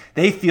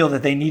they feel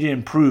that they need to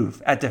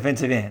improve at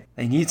defensive end.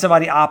 They need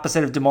somebody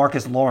opposite of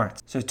DeMarcus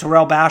Lawrence. So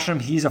Terrell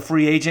Basham, he's a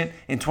free agent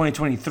in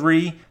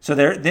 2023. So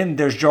then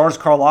there's George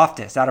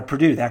Karlaftis out of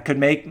Purdue. That could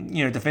make,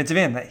 defensive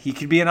end. He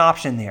could be an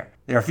option there.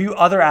 There are a few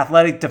other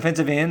athletic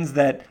defensive ends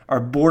that are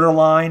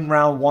borderline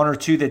round 1 or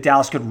 2 that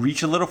Dallas could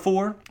reach a little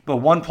for. But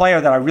one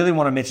player that I really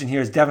want to mention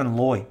here is Devin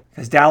Lloyd,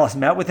 because Dallas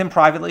met with him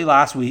privately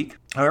last week.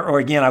 Or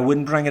again, I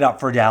wouldn't bring it up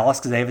for Dallas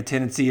because they have a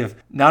tendency of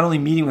not only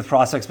meeting with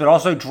prospects, but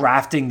also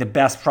drafting the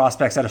best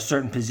prospects at a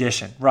certain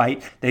position,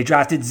 right? They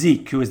drafted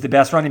Zeke, who is the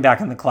best running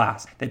back in the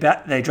class.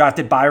 They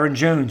drafted Byron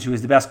Jones, who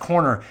is the best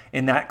corner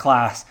in that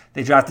class.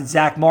 They drafted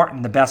Zach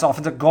Martin, the best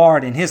offensive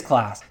guard in his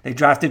class. They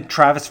drafted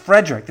Travis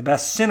Frederick, the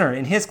best center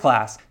in his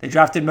class. They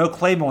drafted Mo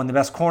Claiborne, the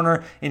best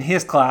corner in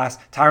his class.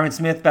 Tyron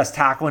Smith, best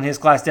tackle in his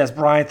class. Des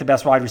Bryant, the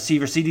best wide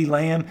receiver. CeeDee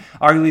Lamb,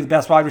 arguably the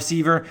best wide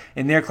receiver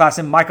in their class.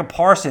 And Micah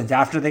Parsons,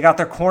 after they got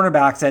their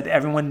cornerbacks that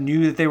everyone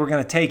knew that they were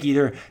going to take,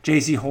 either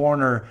J.C.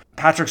 Horn or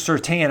Patrick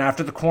Surtain,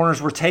 after the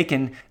corners were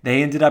taken,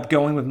 they ended up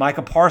going with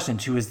Micah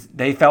Parsons, who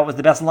they felt was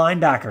the best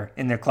linebacker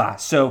in their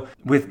class. So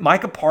with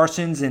Micah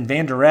Parsons and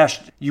Van Der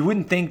Esch, you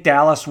wouldn't think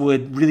Dallas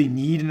would really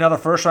need another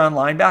first-round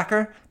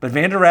linebacker, but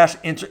Van Der Esch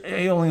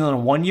only on a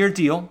 1-year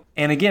deal.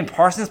 And again,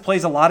 Parsons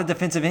plays a lot of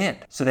defensive end,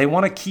 so they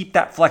want to keep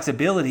that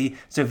flexibility.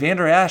 So Van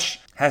Der Esch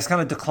has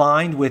kind of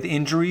declined with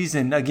injuries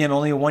and, again,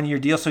 only a 1-year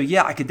deal. So,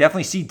 yeah, I could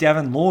definitely see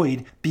Devin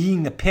Lloyd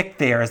being the pick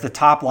there as the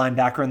top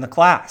linebacker in the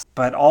class.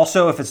 But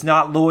also, if it's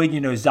not Lloyd,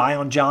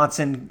 Zion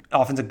Johnson,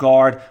 offensive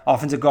guard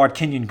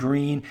Kenyon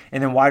Green,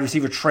 and then wide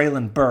receiver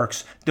Treylon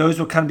Burks. Those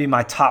would kind of be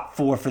my top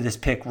 4 for this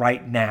pick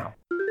right now.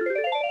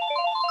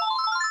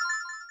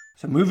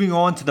 So moving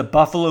on to the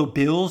Buffalo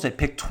Bills at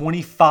pick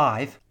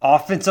 25,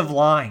 offensive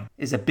line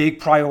is a big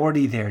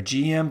priority there.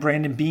 GM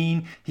Brandon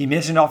Beane, he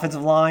mentioned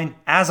offensive line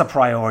as a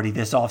priority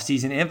this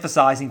offseason,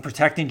 emphasizing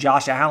protecting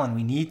Josh Allen.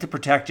 We need to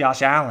protect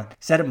Josh Allen.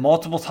 Said it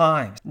multiple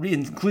times,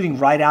 including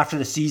right after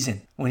the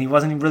season when he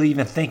wasn't really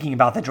even thinking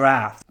about the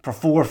draft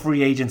before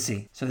free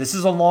agency. So this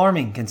is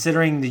alarming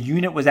considering the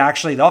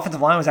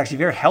offensive line was actually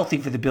very healthy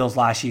for the Bills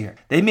last year.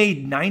 They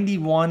made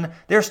 91,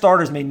 their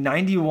starters made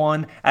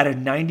 91 out of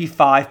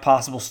 95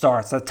 possible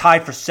starts. That's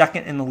tied for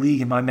second in the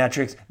league in my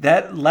metrics.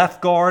 That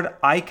left guard,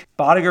 Ike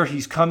Bodiger,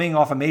 he's coming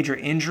off a major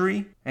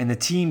injury. And the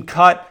team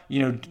cut,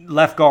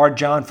 left guard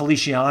John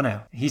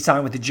Feliciano. He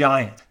signed with the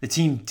Giants. The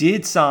team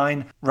did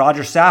sign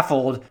Roger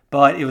Saffold,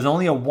 but it was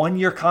only a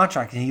 1-year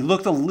contract, and he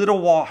looked a little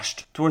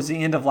washed towards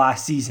the end of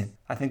last season.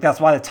 I think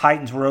that's why the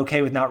Titans were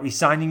okay with not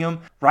re-signing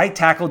him. Right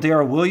tackle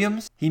Darrell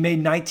Williams, he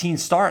made 19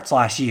 starts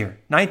last year.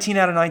 19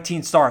 out of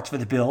 19 starts for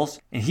the Bills,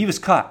 and he was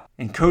cut.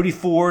 And Cody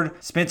Ford,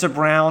 Spencer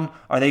Brown,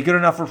 are they good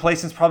enough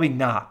replacements? Probably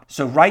not.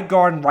 So right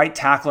guard and right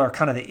tackle are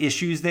kind of the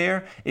issues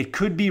there. It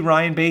could be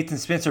Ryan Bates and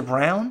Spencer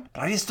Brown,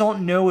 but I just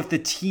don't know if the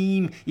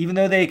team, even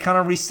though they kind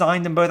of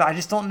re-signed them both, I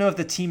just don't know if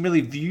the team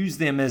really views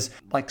them as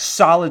like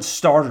solid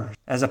starters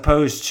as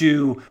opposed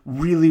to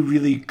really,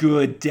 really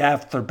good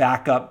depth or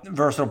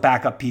versatile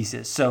backup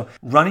pieces. So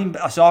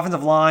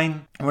offensive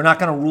line, we're not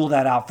going to rule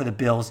that out for the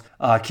Bills.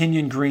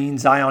 Kenyon Green,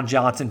 Zion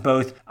Johnson,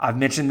 both. I've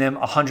mentioned them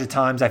 100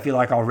 times, I feel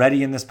like,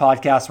 already in this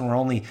podcast, and we're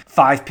only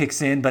 5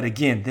 picks in. But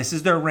again, this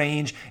is their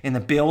range, and the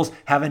Bills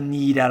have a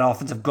need at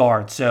offensive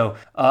guard. So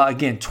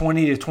again,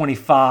 20 to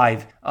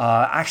 25.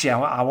 Actually,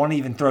 I want to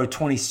even throw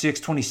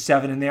 26,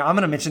 27 in there. I'm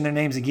going to mention their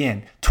names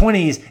again.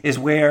 20s is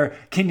where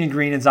Kenyon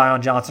Green and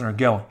Zion Johnson are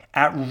going.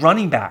 At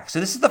running back,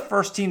 so this is the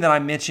first team that I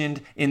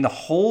mentioned in the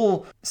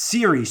whole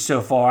series so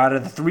far. Out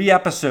of the 3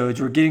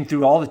 episodes, we're getting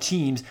through all the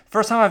teams.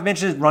 First time I've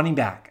mentioned running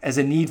back as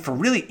a need for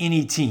really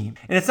any team.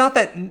 And it's not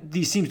that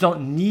these teams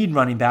don't need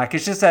running back.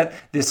 It's just that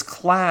this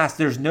class,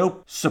 there's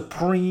no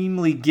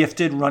supremely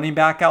gifted running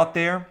back out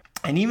there.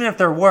 And even if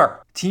there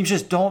were, teams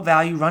just don't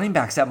value running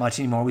backs that much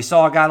anymore. We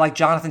saw a guy like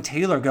Jonathan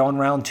Taylor go in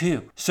round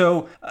 2.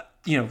 So,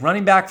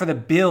 running back for the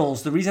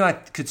Bills, the reason I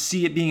could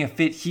see it being a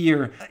fit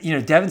here,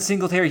 Devin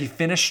Singletary, he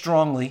finished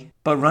strongly,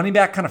 but running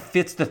back kind of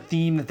fits the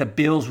theme that the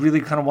Bills really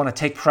kind of want to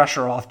take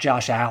pressure off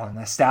Josh Allen,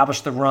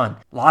 establish the run.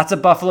 Lots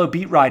of Buffalo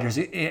beat writers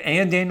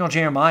and Daniel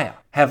Jeremiah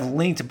have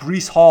linked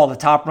Breece Hall, the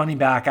top running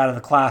back out of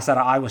the class out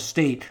of Iowa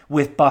State,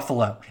 with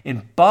Buffalo.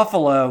 In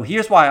Buffalo,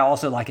 here's why I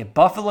also like it.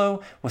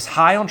 Buffalo was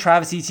high on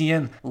Travis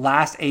Etienne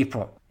last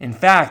April. In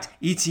fact,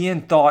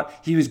 Etienne thought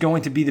he was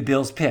going to be the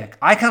Bills' pick.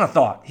 I kind of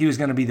thought he was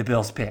going to be the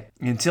Bills' pick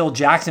until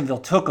Jacksonville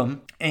took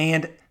him,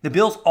 and The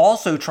Bills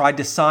also tried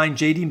to sign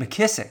J.D.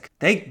 McKissic.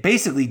 They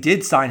basically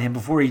did sign him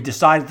before he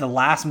decided at the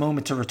last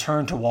moment to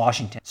return to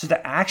Washington. So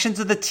the actions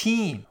of the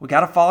team, we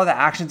got to follow the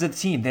actions of the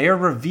team. They are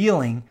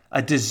revealing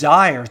a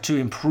desire to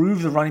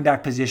improve the running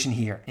back position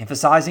here,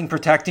 emphasizing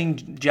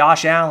protecting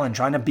Josh Allen,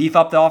 trying to beef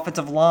up the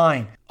offensive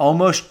line.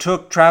 Almost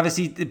took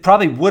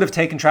probably would have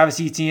taken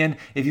Travis Etienne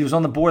if he was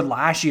on the board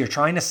last year,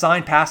 trying to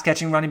sign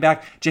pass-catching running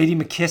back J.D.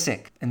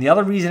 McKissic. And the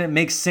other reason it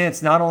makes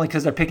sense, not only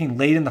because they're picking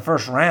late in the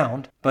first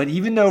round, but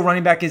even though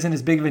running back isn't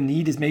as big of a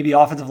need as maybe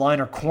offensive line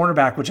or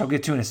cornerback, which I'll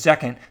get to in a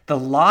second, the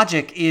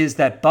logic is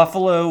that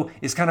Buffalo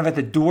is kind of at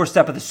the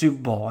doorstep of the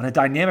Super Bowl, and a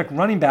dynamic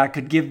running back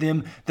could give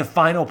them the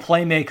final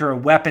playmaker, a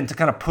weapon to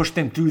kind of push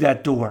them through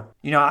that door.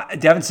 You know,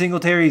 Devin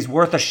Singletary is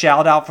worth a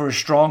shout out for his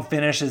strong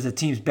finish as the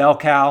team's bell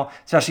cow,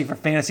 especially for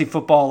fantasy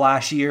football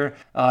last year.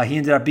 He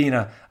ended up being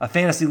a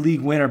fantasy league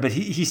winner, but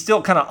he's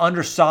still kind of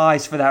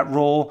undersized for that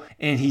role,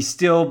 and he's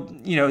still,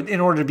 you know, in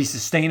order to be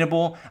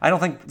sustainable, I don't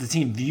think the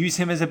team views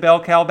him as a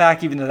bell cow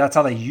back, even though that's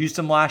how they used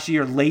him last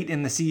year late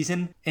in the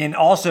season. And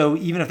also,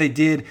 even if they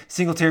did,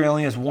 Singletary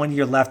only has 1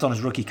 year left on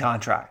his rookie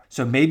contract.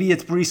 So maybe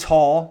it's Breece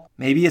Hall,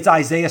 maybe it's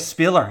Isaiah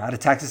Spiller out of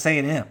Texas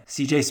A&M.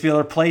 CJ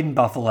Spiller played in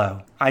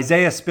Buffalo.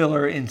 Isaiah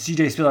Spiller and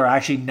CJ Spiller are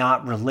actually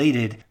not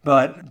related,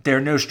 but they're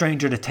no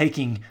stranger to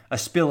taking a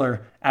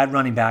Spiller at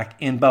running back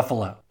in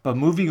Buffalo. But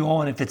moving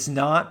on, if it's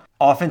not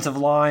offensive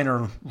line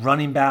or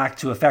running back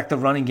to affect the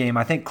running game,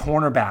 I think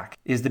cornerback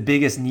is the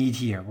biggest need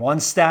here. One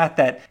stat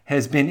that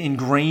has been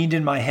ingrained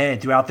in my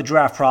head throughout the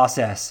draft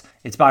process,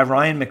 it's by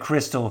Ryan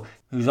McChrystal,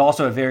 who's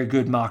also a very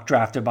good mock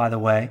drafter, by the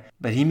way.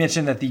 But he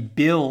mentioned that the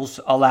Bills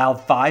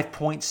allowed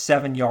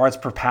 5.7 yards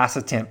per pass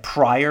attempt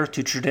prior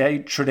to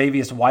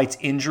Tre'Davious White's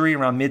injury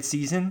around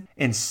midseason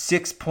and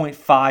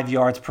 6.5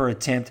 yards per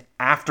attempt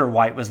after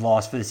White was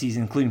lost for the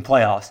season, including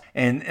playoffs.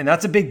 And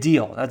that's a big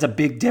deal. That's a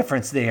big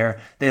difference there.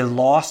 They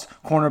lost their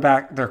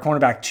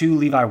cornerback to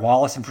Levi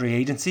Wallace in free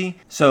agency.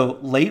 So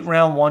late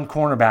round 1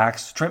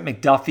 cornerbacks, Trent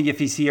McDuffie if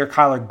he's here,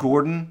 Kyler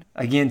Gordon,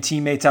 again,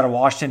 teammates out of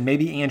Washington,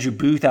 maybe Andrew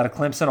Booth out of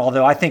Clemson,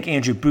 although I think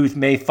Andrew Booth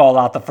may fall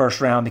out the first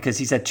round because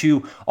he's had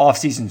 2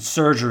 offseason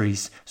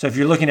surgeries. So if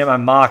you're looking at my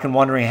mock and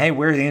wondering, hey,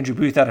 where's Andrew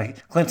Booth out of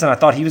Clemson? I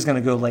thought he was going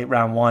to go late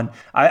round 1.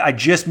 I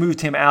just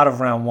moved him out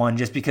of round 1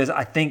 just because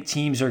I think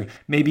teams are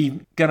maybe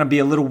going to be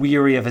a little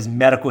weary of his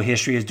medical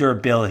history, his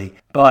durability.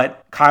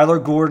 But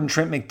Kyler Gordon,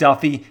 Trent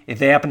McDuffie, if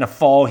they happen to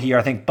fall here,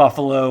 I think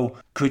Buffalo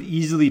could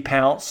easily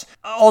pounce.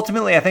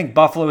 Ultimately, I think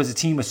Buffalo is a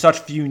team with such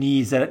few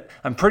needs that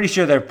I'm pretty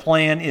sure their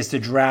plan is to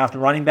draft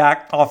running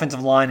back,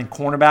 offensive line, and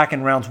cornerback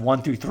in rounds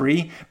 1 through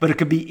 3, but it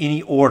could be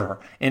any order.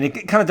 And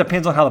it kind of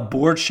depends on how the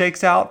board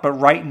shakes out. But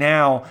right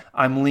now,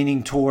 I'm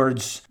leaning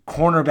towards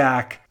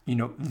cornerback,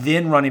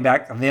 then running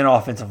back, then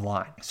offensive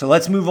line. So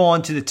let's move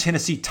on to the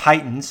Tennessee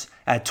Titans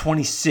at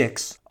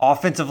 26.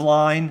 Offensive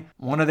line,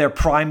 one of their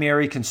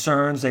primary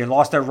concerns. They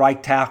lost their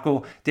right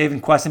tackle,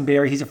 David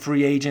Quessenberry. He's a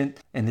free agent.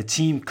 And the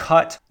team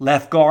cut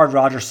left guard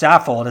Roger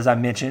Saffold, as I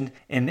mentioned.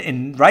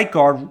 And right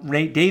guard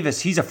Nate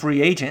Davis, he's a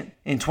free agent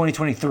in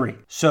 2023.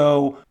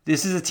 So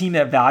this is a team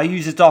that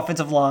values its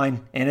offensive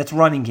line and its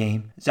running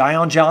game.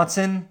 Zion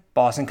Johnson,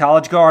 Boston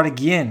College guard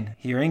again,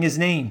 hearing his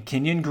name,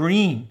 Kenyon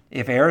Green.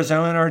 If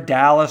Arizona or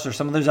Dallas or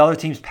some of those other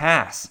teams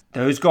pass,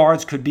 those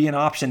guards could be an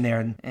option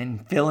there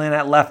and fill in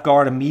at left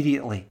guard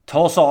immediately.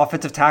 Tulsa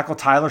offensive tackle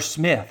Tyler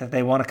Smith, if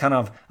they want to kind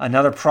of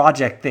another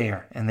project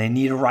there and they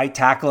need a right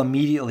tackle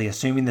immediately,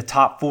 assuming the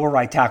top 4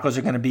 right tackles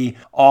are going to be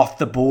off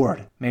the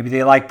board. Maybe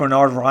they like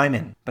Bernard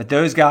Ryman. But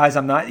those guys,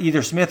 I'm not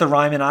either Smith or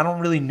Ryman. I don't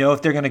really know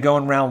if they're going to go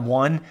in round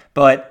 1.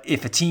 But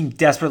if a team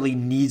desperately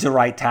needs a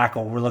right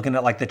tackle, we're looking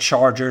at like the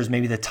Chargers,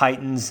 maybe the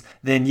Titans,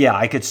 then yeah,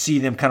 I could see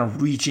them kind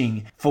of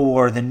reaching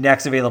for the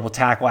next available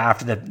tackle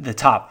after the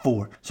top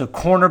 4. So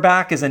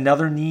cornerback is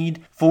another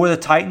need for the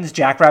Titans.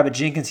 Jackrabbit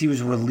Jenkins, he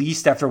was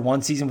released after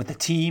 1 season with the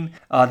team.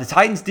 The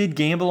Titans did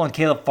gamble on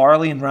Caleb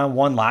Farley in round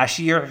 1 last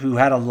year, who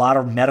had a lot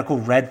of medical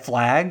red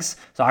flags.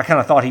 So I kind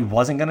of thought he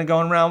wasn't going to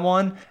go in round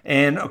 1.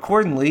 And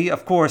accordingly,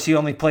 of course, he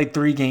only played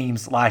 3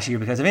 games last year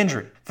because of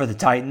injury for the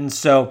Titans.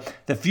 So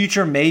the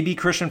future may be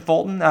Christian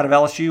Fulton out of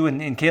LSU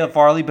and Caleb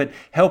Farley, but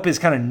help is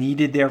kind of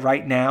needed there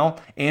right now.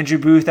 Andrew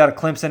Booth out of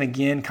Clemson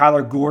again.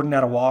 Kyler Gordon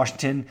out of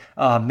Washington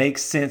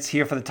makes sense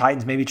here for the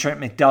Titans. Maybe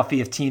Trent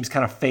McDuffie if teams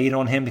kind of fade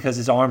on him because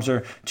his arms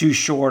are too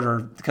short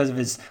or because of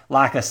his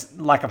lack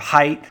of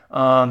height.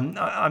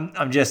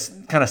 I'm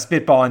just kind of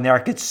spitballing there. I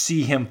could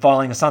see him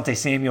falling. Asante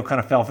Samuel kind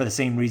of fell for the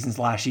same reasons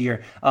last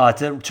year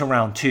to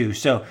round 2.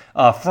 So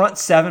front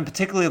 7,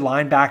 particularly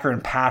linebacker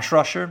and pass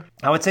rusher.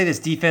 I would say this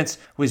defense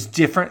was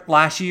different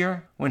last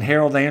year when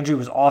Harold Landry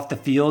was off the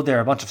field. There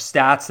are a bunch of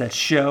stats that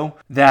show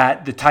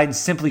that the Titans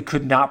simply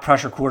could not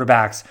pressure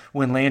quarterbacks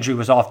when Landry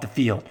was off the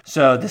field.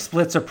 So the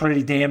splits are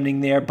pretty damning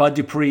there. Bud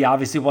Dupree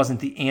obviously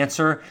wasn't the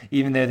answer,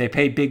 even though they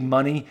paid big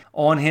money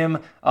on him.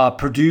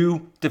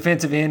 Purdue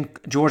defensive end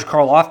George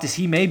Karlaftis,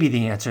 he may be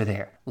the answer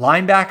there.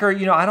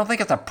 Linebacker, I don't think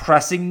it's a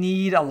pressing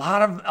need. A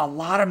lot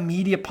of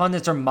media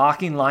pundits are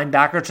mocking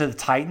linebacker to the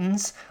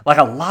Titans. Like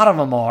a lot of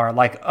them are,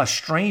 like a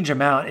strange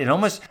amount.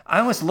 I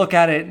almost look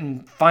at it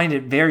and find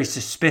it very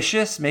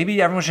suspicious.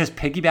 Maybe everyone's just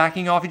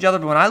piggybacking off each other.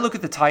 But when I look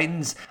at the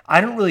Titans,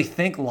 I don't really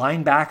think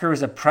linebacker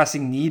is a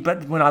pressing need.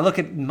 But when I look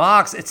at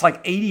mocks, it's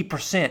like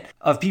 80%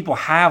 of people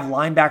have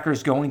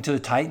linebackers going to the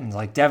Titans,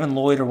 like Devin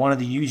Lloyd or one of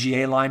the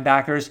UGA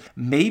linebackers.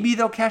 Maybe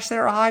they'll catch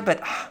their eye,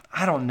 but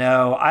I don't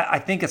know. I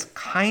think it's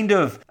kind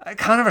of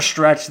a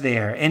stretch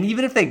there. And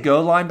even if they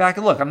go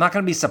linebacker, look, I'm not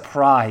going to be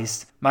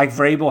surprised. Mike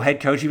Vrabel,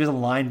 head coach, he was a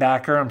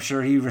linebacker. I'm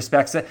sure he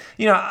respects it.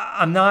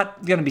 I'm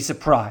not going to be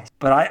surprised.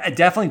 But I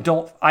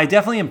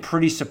definitely am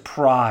pretty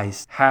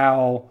surprised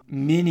how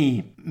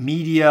many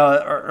media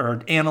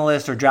or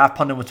analysts or draft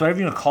pundits, whatever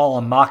you want to call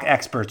them, mock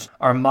experts,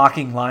 are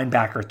mocking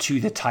linebacker to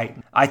the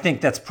Titans. I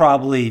think that's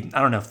probably,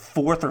 4th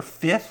or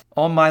 5th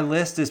on my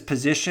list as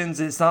positions.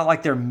 It's not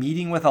like they're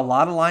meeting with a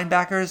lot of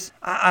linebackers.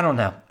 I don't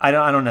know. I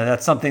don't know.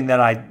 That's something that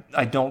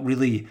I don't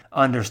really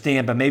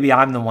understand, but maybe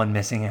I'm the one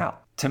missing out.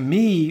 To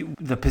me,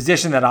 the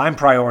position that I'm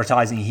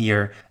prioritizing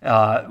here,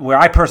 where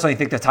I personally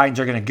think the Titans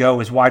are going to go,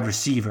 is wide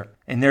receiver.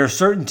 And there are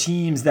certain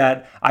teams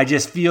that I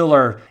just feel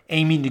are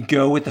aiming to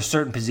go with a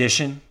certain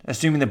position,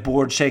 assuming the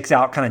board shakes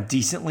out kind of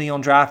decently on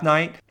draft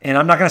night. And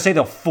I'm not going to say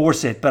they'll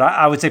force it, but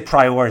I would say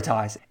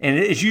prioritize. And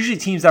it's usually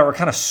teams that were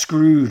kind of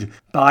screwed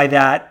by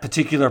that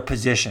particular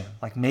position.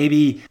 Like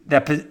maybe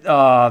that,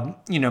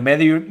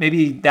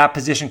 maybe that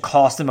position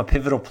cost them a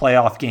pivotal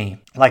playoff game,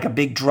 like a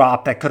big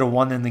drop that could have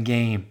won them the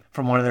game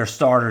from one of their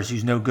starters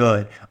who's no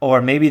good.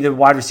 Or maybe the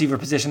wide receiver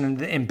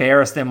position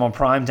embarrassed them on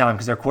primetime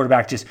because their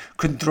quarterback just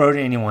couldn't throw to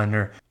anyone,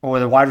 or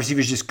the wide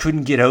receivers just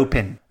couldn't get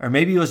open. Or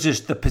maybe it was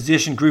just the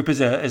position group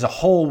as a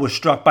whole was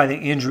struck by the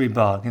injury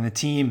bug and the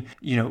team,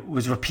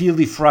 was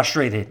repeatedly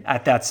frustrated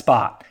at that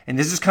spot. And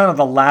this is kind of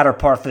the latter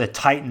part for the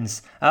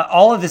Titans.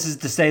 All of this is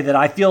to say that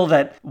I feel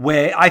that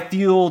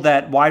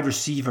wide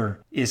receiver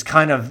is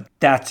kind of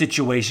that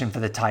situation for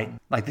the Titans.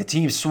 Like the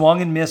team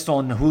swung and missed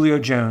on Julio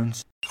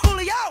Jones.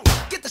 Julio,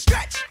 get the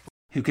stretch.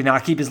 Who could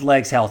not keep his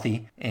legs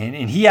healthy.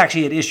 And he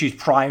actually had issues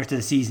prior to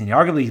the season.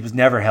 Arguably, he was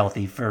never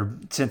healthy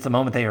since the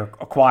moment they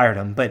acquired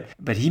him.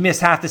 But he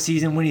missed half the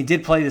season. When he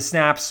did play the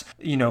snaps,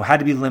 had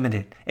to be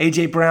limited.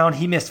 A.J. Brown,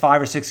 he missed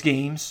 5 or 6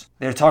 games.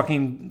 They're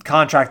talking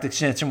contract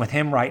extension with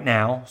him right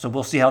now, so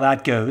we'll see how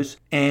that goes.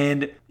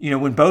 And,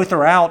 when both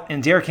are out,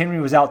 and Derrick Henry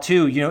was out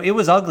too, it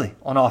was ugly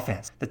on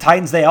offense. The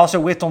Titans, they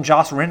also whiffed on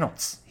Josh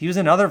Reynolds. He was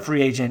another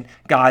free agent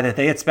guy that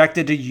they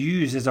expected to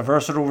use as a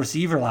versatile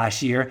receiver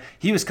last year.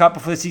 He was cut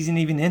before the season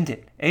even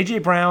ended. A.J.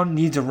 Brown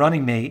needs a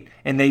running mate,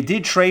 and they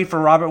did trade for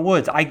Robert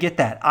Woods. I get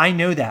that. I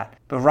know that.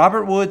 But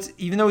Robert Woods,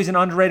 even though he's an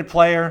underrated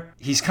player,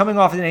 he's coming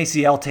off an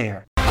ACL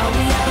tear.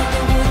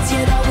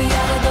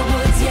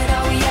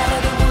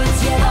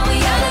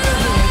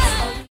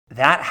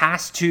 That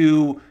has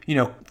to,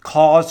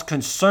 cause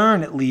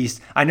concern at least.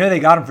 I know they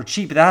got him for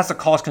cheap, but that has to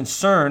cause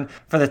concern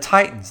for the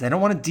Titans. They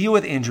don't want to deal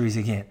with injuries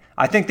again.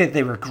 I think that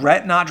they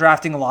regret not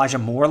drafting Elijah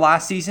Moore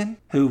last season,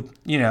 who,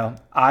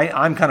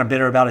 I'm kind of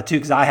bitter about it too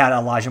because I had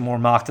Elijah Moore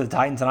mocked to the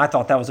Titans and I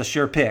thought that was a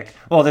sure pick.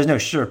 Well, there's no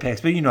sure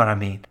picks, but you know what I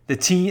mean. The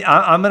team,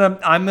 I'm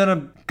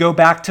gonna go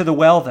back to the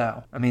well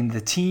though. I mean,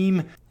 the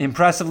team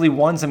impressively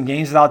won some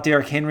games without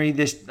Derrick Henry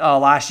this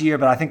last year,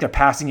 but I think their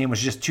passing game was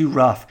just too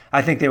rough.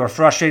 I think they were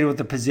frustrated with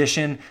the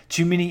position,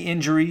 too many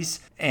injuries,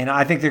 and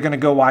I think they're going to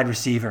go wide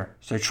receiver.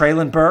 So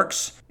Treylon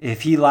Burks,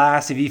 if he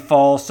lasts, if he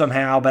falls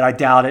somehow, but I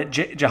doubt it.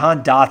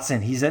 Jahan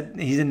Dotson, he's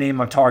a name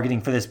I'm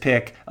targeting for this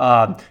pick.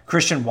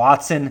 Christian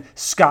Watson,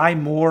 Sky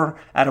Moore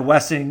out of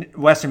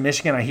Western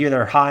Michigan. I hear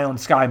they're high on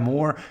Sky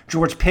Moore.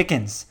 George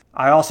Pickens.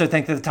 I also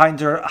think that the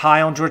Titans are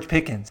high on George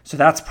Pickens. So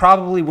that's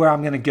probably where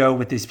I'm going to go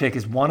with this pick,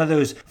 is one of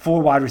those 4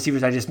 wide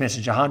receivers I just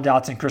mentioned. Jahan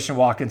Dotson, Christian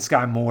Watkins,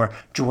 Sky Moore,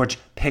 George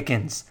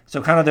Pickens.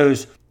 So kind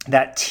of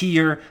that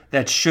tier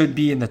that should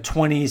be in the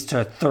 20s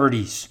to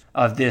 30s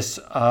of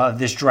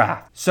this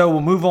draft. So we'll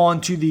move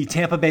on to the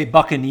Tampa Bay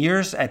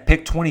Buccaneers at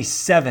pick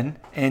 27,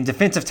 and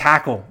defensive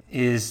tackle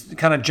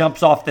kind of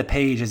jumps off the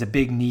page as a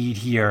big need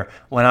here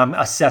when I'm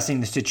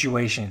assessing the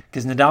situation,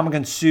 because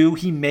Ndamukong Suh,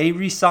 he may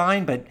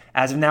resign, but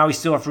as of now he's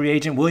still a free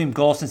agent. William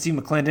Golston, Steve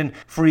McClendon,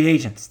 free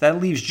agents.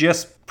 That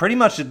leaves pretty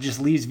much it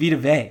just leaves Vita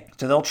Vea.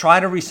 So they'll try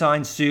to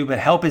re-sign Suh, but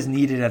help is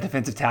needed at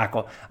defensive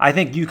tackle. I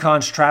think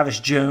UConn's Travis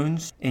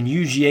Jones and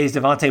UGA's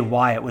Devontae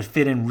Wyatt would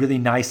fit in really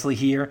nicely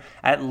here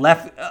at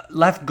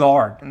left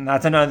guard. And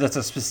that's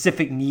a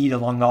specific need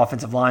along the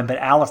offensive line. But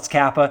Alex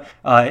Kappa,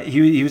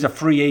 he was a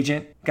free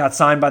agent, got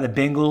signed by the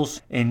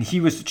Bengals, and he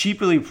was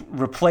cheaply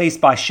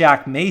replaced by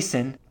Shaq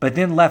Mason. But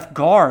then left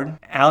guard,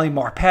 Ali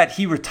Marpet,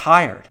 he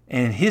retired,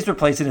 and his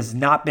replacement has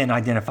not been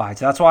identified.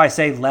 So that's why I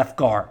say left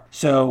guard.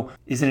 So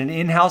is it an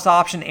in-house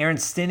option, Aaron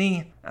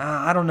Stinney?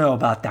 I don't know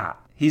about that.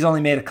 He's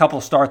only made a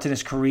couple starts in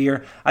his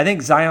career. I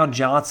think Zion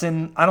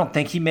Johnson, I don't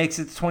think he makes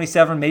it to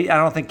 27. I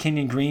don't think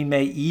Kenyon Green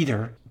may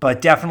either.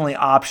 but definitely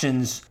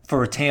options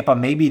for Tampa,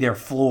 maybe their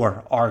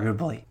floor,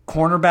 arguably.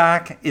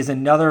 Cornerback is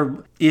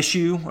another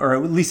issue, or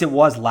at least it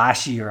was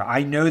last year.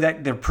 I know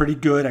that they're pretty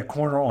good at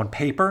corner on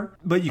paper,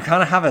 but you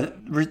kind of have a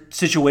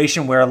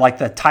situation where, like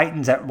the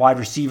Titans at wide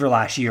receiver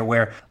last year,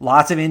 where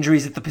lots of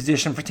injuries at the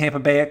position for Tampa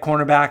Bay at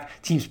cornerback.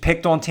 Teams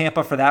picked on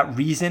Tampa for that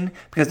reason,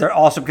 because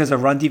their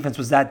run defense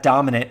was that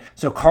dominant.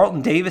 So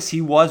Carlton Davis, he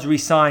was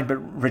re-signed, but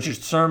Richard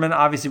Sherman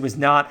obviously was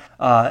not.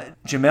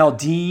 Jamel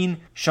Dean,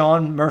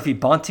 Sean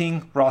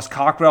Murphy-Bunting, Ross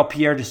Cockrell,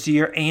 Pierre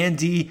Desir,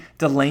 Andy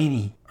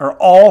Delaney are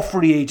all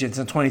free agents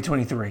in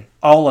 2023.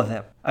 All of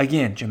them.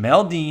 Again,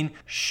 Jamel Dean,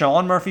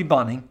 Sean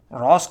Murphy-Bunting,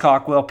 Ross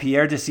Cockrell,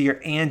 Pierre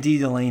Desir, and D.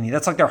 Delaney.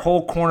 That's like their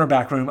whole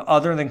cornerback room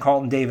other than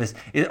Carlton Davis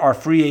are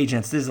free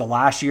agents. This is the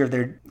last year of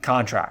their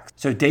contracts.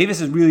 So Davis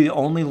is really the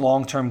only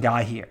long-term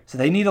guy here. So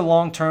they need a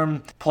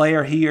long-term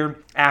player here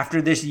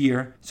after this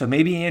year. So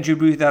maybe Andrew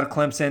Booth out of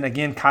Clemson.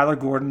 Again, Kyler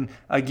Gordon.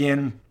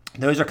 Again,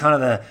 those are kind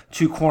of the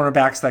two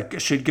cornerbacks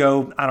that should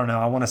go, I don't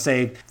know, I want to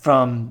say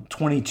from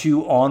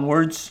 22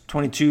 onwards,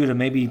 22 to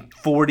maybe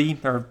 40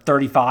 or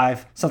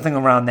 35, something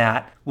around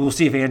that. We'll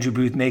see if Andrew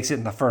Booth makes it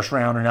in the first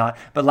round or not.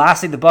 But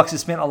lastly, the Bucs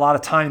have spent a lot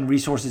of time and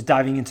resources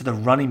diving into the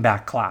running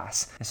back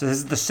class. And so this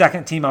is the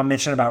second team I'm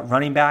mentioning about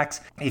running backs.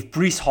 If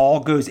Breece Hall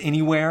goes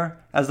anywhere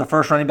as the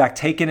first running back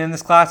taken in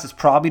this class, it's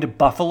probably to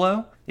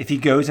Buffalo, if he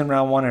goes in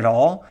round 1 at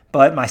all.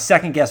 But my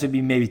second guess would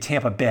be maybe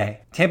Tampa Bay.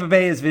 Tampa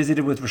Bay is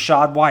visited with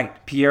Rachaad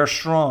White, Pierre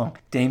Strong,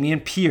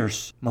 Dameon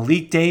Pierce,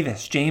 Malik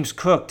Davis, James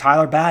Cook,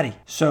 Tyler Batty.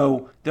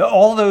 So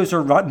all of those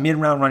are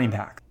mid-round running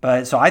back.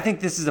 So I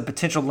think this is a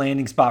potential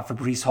landing spot for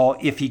Breece Hall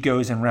if he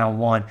goes in round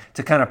 1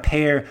 to kind of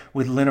pair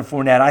with Leonard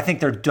Fournette. I think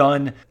they're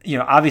done.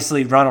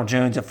 Obviously Ronald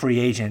Jones a free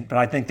agent, but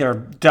I think they're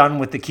done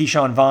with the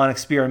Keyshawn Vaughn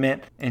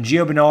experiment. And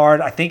Gio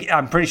Bernard,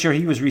 I'm pretty sure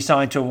he was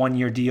re-signed to a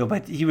 1-year deal,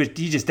 but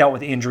he just dealt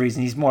with injuries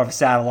and he's more of a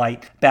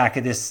satellite back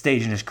at this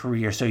stage in his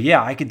career. So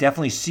yeah, I could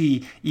definitely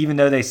see, even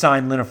though they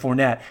signed Leonard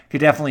Fournette,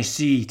 could definitely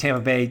see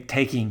Tampa Bay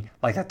taking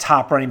like the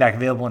top running back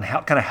available and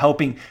kind of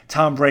helping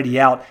Tom Brady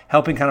out,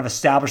 helping kind of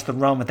establish the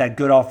run with that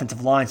good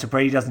offensive line so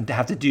Brady doesn't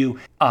have to do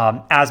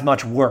as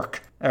much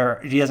work, or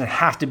he doesn't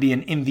have to be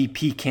an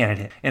MVP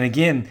candidate. And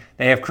again,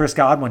 they have Chris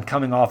Godwin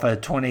coming off a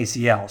torn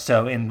ACL.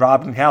 So, and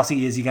Rob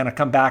Gronkowski, is he going to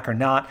come back or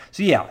not?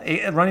 So yeah,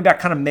 a running back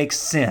kind of makes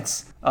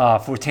sense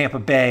for Tampa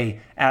Bay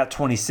at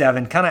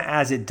 27, kind of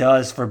as it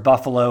does for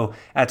Buffalo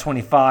at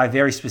 25.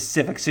 Very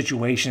specific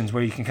situations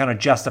where you can kind of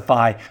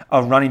justify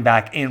a running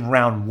back in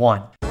round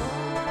 1.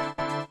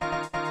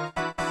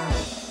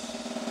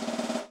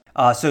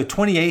 So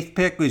 28th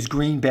pick was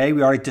Green Bay.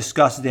 We already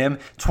discussed them.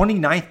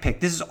 29th pick,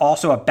 this is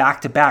also a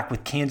back-to-back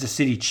with Kansas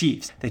City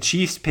Chiefs. The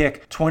Chiefs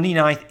pick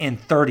 29th and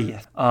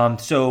 30th.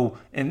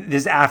 And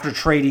this is after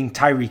trading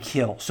Tyreek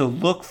Hill. So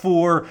look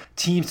for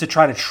teams to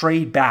try to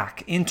trade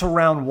back into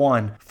round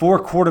 1 for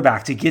a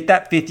quarterback to get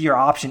that 5th-year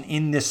option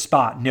in this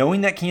spot.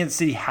 Knowing that Kansas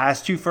City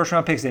has 2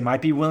 first-round picks, they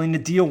might be willing to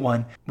deal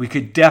one. We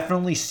could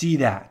definitely see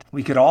that.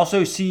 We could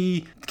also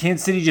see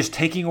Kansas City just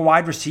taking a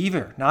wide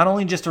receiver, not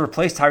only just to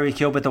replace Tyreek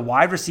Hill, but the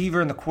wide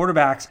receiver and the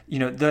quarterbacks.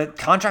 The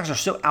contracts are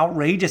so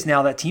outrageous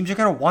now that teams are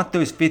going to want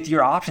those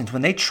 5th-year options.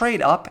 When they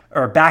trade up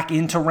or back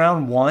into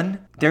round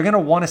 1, they're going to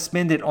want to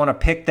spend it on a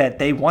pick that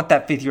they want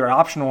that 5th-year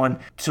option on,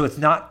 so it's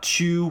not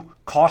too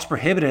cost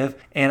prohibitive.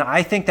 And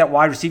I think that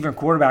wide receiver and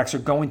quarterbacks are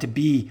going to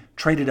be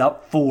traded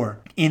up for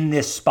in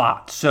this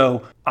spot.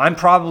 So I'm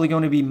probably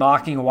going to be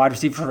mocking a wide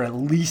receiver for at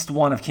least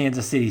one of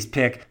Kansas City's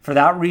pick for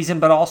that reason,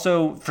 but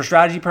also for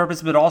strategy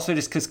purposes, but also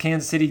just because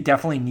Kansas City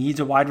definitely needs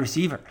a wide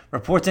receiver.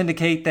 Reports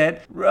indicate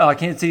that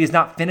Kansas City has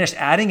not finished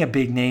adding a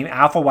big name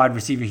alpha wide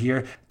receiver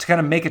here to kind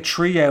of make a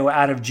trio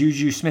out of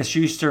Juju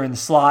Smith-Schuster in the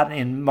slot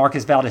and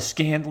Marcus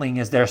Valdes-Scantling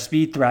as their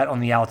speed threat on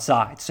the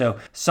outside. So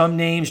some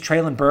names,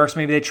 Treylon Burks,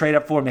 maybe they trade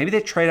up for. Maybe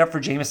they trade up for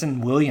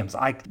Jameson Williams.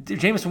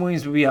 Jameson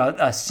Williams would be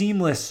a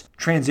seamless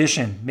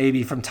transition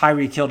maybe from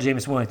Tyreek Hill to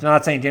Jameson Williams. I'm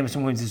not saying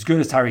Jameson Williams is as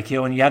good as Tyreek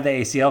Hill and you have the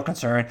ACL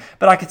concern,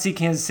 but I could see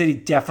Kansas City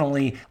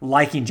definitely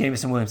liking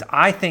Jameson Williams.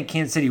 I think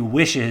Kansas City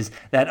wishes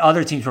that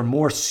other teams were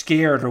more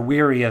scared or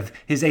weary of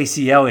his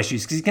ACL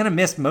issues because he's going to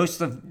miss most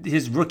of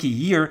his rookie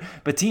year,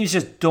 but teams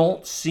just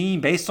don't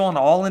seem, based on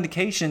all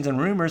indications and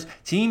rumors,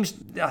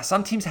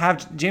 some teams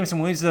have Jameson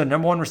Williams as the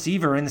number 1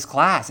 receiver in this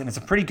class, and it's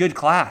a pretty good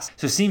class.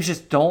 So teams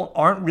just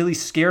aren't really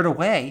scared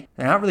away.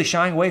 They're not really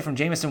shying away from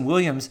Jameson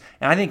Williams,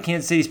 and I think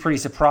Kansas City's pretty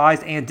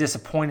surprised and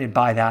disappointed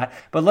by that.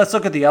 But let's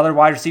look at the other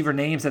wide receiver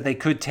names that they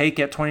could take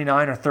at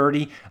 29 or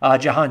 30.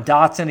 Jahan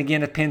Dotson,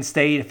 again, at Penn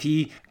State. If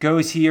he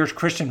goes here,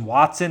 Christian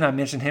Watson, I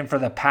mentioned him for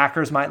the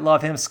Packers, might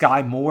love him.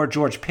 Sky Moore,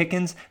 George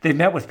Pickens. They've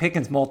met with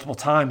Pickens multiple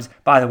times,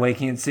 by the way,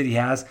 Kansas City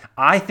has.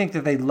 I think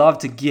that they'd love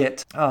to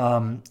get,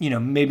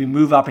 maybe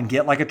move up and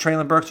get like a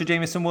Treylon Burks or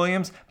Jameson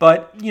Williams,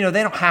 but,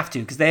 they don't have to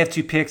because they have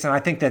 2 picks, and I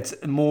think that's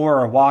Moore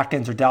or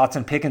Watkins or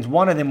Dotson, Pickens.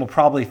 One of them will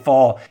probably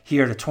fall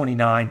here to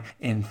 29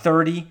 and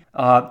 30.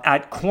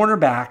 At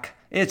cornerback,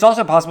 It's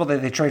also possible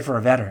that they trade for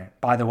a veteran,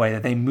 by the way,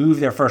 that they move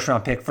their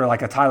first-round pick for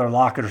like a Tyler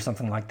Lockett or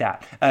something like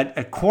that.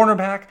 At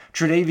cornerback,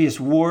 Tre'Davious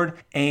Ward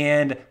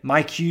and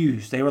Mike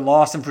Hughes, they were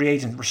lost in free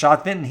agents.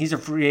 Rashad Fenton, he's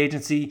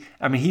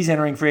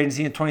entering free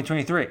agency in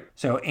 2023.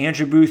 So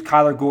Andrew Booth,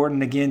 Kyler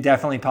Gordon, again,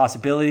 definitely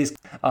possibilities.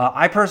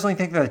 I personally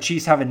think that the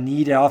Chiefs have a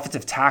need at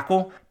offensive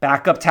tackle.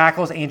 Backup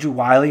tackles, Andrew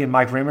Wiley and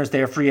Mike Rimmers,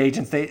 they're free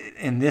agents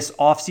in this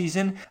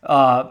offseason.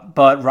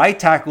 But right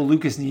tackle,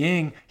 Lucas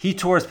Niang, he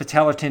tore his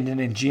patellar tendon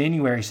in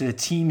January. So the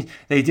team,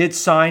 they did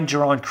sign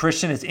Jerron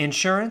Christian as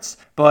insurance.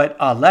 But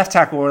left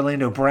tackle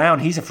Orlando Brown,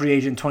 he's a free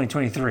agent in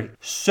 2023.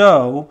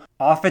 So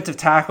offensive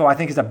tackle, I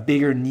think, is a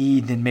bigger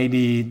need than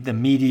maybe the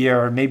media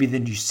or maybe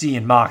than you see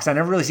in mocks. I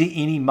never really see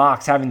any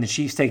mocks having the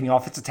Chiefs taking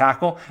offensive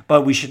tackle,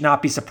 but we should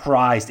not be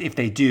surprised if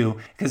they do,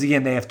 because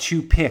again, they have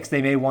 2 picks.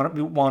 They may want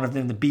one of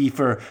them to be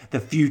for the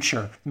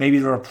future, maybe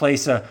to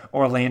replace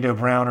Orlando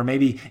Brown, or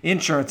maybe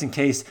insurance in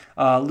case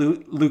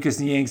Lucas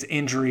Niang's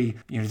injury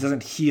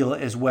doesn't heal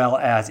as well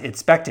as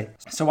expected.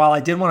 So while I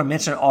did want to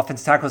mention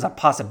offensive tackle as a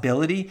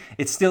possibility,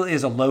 it still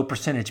is a low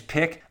percentage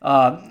pick,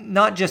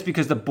 not just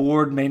because the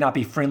board may not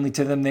be friendly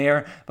to them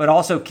there, but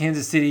also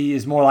Kansas City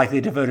is more likely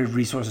devoted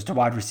resources to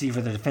wide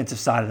receiver, the defensive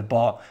side of the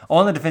ball.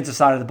 On the defensive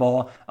side of the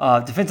ball,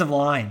 defensive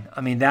line,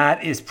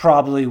 that is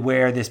probably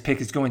where this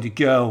pick is going to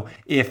go.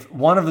 If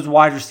one of is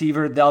wide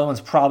receiver, the other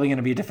one's probably going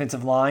to be a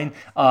defensive line,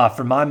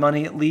 for my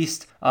money at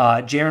least.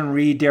 Jaron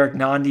Reed, Derek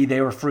Nandi, they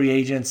were free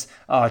agents.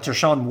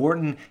 Tershawn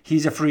Wharton,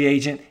 he's a free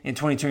agent in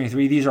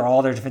 2023. These are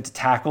all their defensive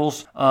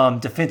tackles.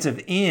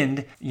 Defensive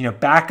end,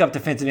 backup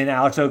defensive end,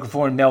 Alex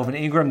Okafor and Melvin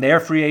Ingram, they're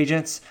free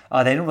agents.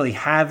 They didn't really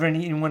have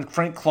anyone.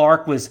 Frank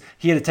Clark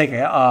he had to take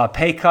a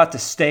pay cut to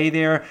stay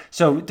there.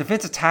 So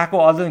defensive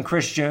tackle, other than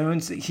Chris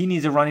Jones, he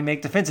needs a running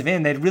mate. Defensive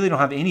end, they really don't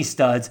have any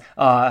studs.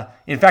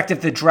 In fact,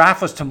 if the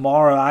draft was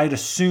tomorrow, I'd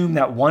assume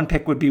that 1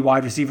 pick would be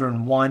wide receiver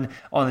and 1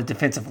 on the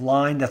defensive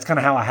line. That's kind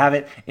of how I have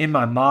it in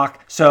my mock.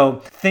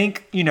 So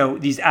think,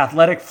 these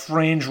athletic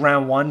fringe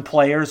round 1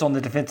 players on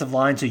the defensive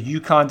line. So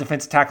UConn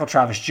defensive tackle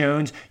Travis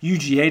Jones,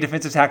 UGA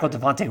defensive tackle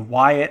Devontae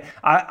Wyatt.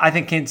 I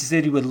think Kansas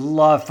City would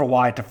love for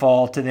Wyatt to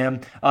fall to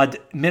them.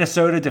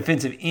 Minnesota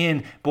defensive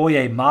end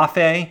Boye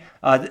Mafe,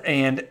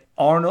 and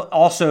Arnold,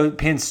 also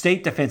Penn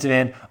State defensive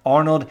end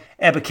Arnold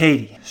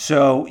Ebiketie.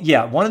 So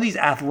yeah, one of these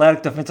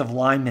athletic defensive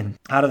linemen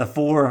out of the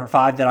 4 or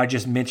 5 that I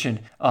just mentioned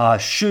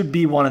should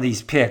be one of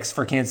these picks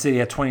for Kansas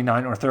City at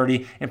 29 or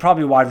 30, and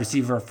probably wide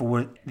receiver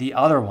for the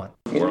other one.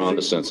 We're on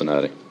to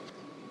Cincinnati.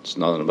 It's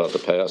nothing about the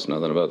past,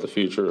 nothing about the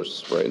future.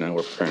 Right now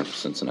we're preparing for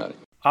Cincinnati.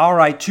 All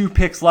right, 2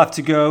 picks left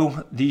to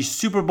go. The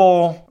Super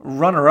Bowl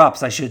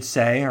runner-ups, I should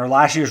say, or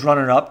last year's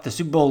runner-up, the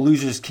Super Bowl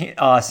losers,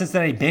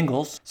 Cincinnati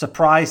Bengals,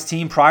 surprise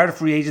team. Prior to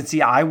free agency,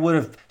 I would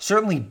have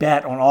certainly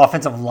bet on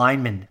offensive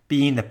linemen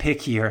being the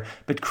pick here,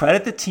 but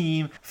credit the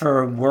team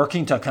for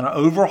working to kind of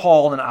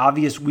overhaul an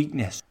obvious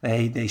weakness.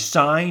 They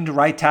signed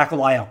right tackle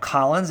La'el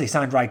Collins, they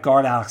signed right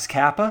guard Alex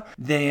Kappa,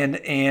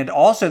 and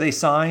also they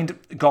signed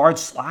guard /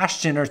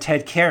 center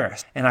Ted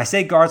Karras. And I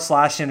say guard /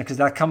 center because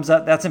that comes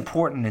up, that's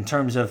important in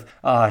terms of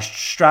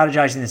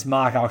strategizing this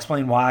mock. I'll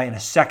explain why in a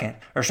second,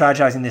 or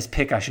strategizing this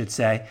pick, I should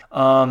say.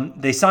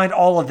 They signed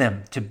all of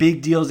them to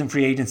big deals in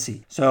free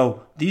agency.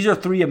 So these are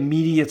 3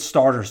 immediate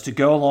starters to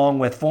go along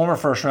with former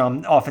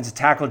first-round offensive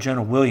tackle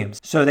Jonah Williams.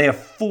 So they have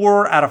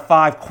 4 out of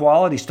 5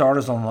 quality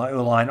starters on the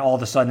O-line all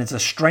of a sudden. It's a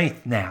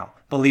strength now,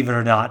 believe it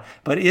or not.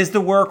 But is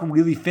the work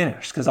really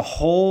finished? Because a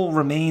hole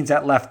remains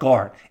at left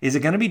guard. Is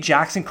it going to be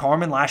Jackson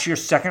Carman, last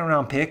year's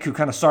second-round pick, who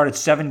kind of started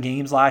 7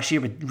 games last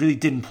year but really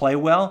didn't play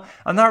well?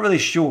 I'm not really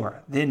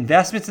sure. The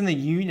investments in the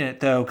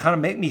unit, though, kind of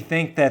make me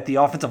think that the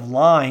offensive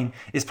line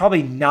is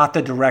probably not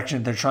the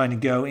direction they're trying to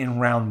go in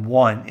round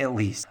 1, at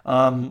least.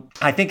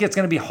 I think it's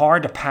going to be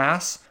hard to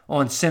pass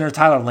on center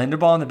Tyler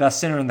Linderbaum, the best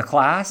center in the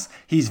class.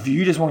 He's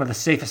viewed as one of the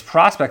safest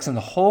prospects in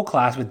the whole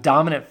class with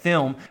dominant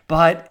film,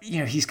 but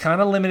he's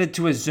kind of limited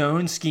to his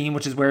zone scheme,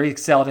 which is where he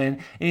excelled in.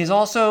 And he's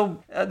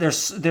also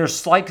there's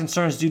slight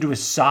concerns due to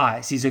his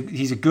size. He's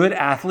a good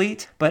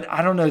athlete, but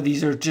I don't know.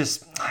 These are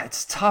just,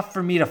 it's tough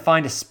for me to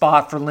find a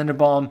spot for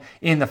Linderbaum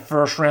in the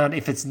first round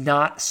if it's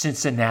not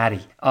Cincinnati.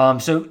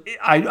 So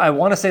I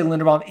want to say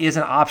Linderbaum is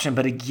an option,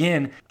 but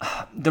again,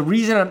 the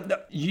reason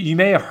you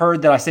may have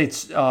heard that I say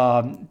it's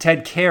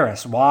Ted Karras.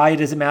 Why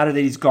does it matter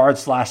that he's guard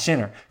 /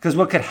 center? Because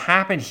what could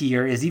happen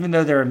here is, even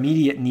though their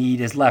immediate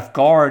need is left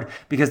guard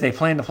because they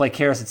plan to play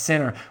Karras at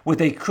center, what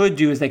they could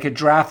do is they could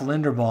draft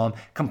Linderbaum,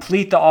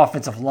 complete the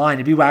offensive line,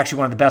 and be actually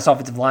one of the best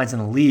offensive lines in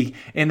the league,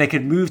 and they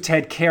could move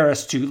Ted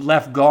Karras to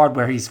left guard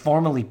where he's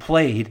formerly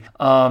played,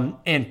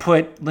 and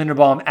put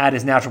Linderbaum at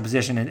his natural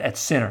position at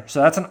center.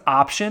 So that's an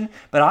option,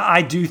 but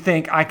I do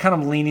think I kind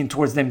of leaning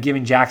towards them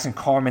giving Jackson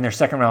Carman, their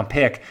second-round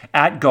pick,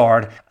 at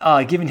guard,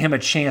 giving him a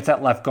chance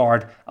at left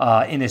guard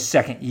in his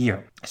second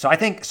year. So I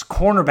think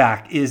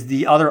cornerback is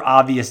the other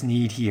obvious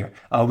need here.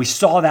 We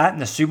saw that in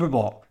the Super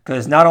Bowl.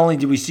 because not only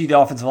did we see the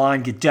offensive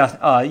line get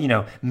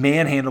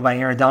manhandled by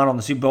Aaron Donald in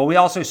the Super Bowl, we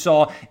also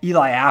saw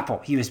Eli Apple.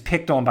 He was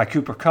picked on by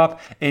Cooper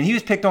Kupp, and he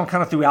was picked on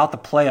kind of throughout the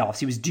playoffs.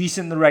 He was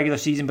decent in the regular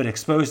season, but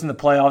exposed in the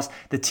playoffs.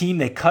 The team,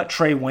 they cut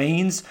Trey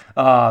Waynes,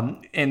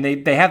 and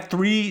they have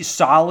 3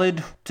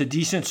 solid to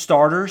decent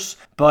starters,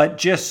 but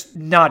just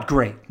not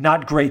great.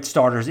 Not great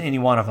starters, any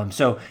one of them.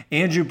 So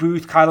Andrew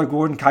Booth, Kyler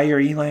Gordon, Kaiir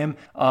Elam,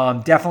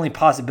 definitely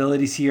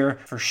possibilities here.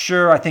 For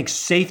sure, I think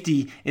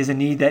safety is a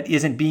need that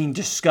isn't being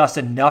discussed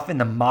enough in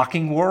the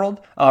mocking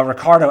world.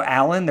 Ricardo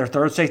Allen, their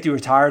third safety,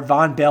 retired.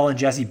 Von Bell and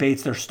Jesse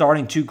Bates, their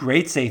starting 2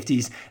 great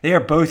safeties. They are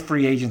both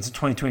free agents in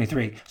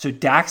 2023. So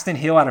Daxton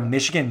Hill out of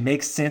Michigan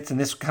makes sense, and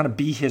this would kind of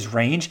be his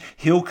range.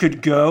 Hill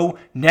could go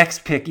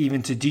next pick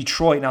even to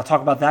Detroit, and I'll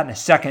talk about that in a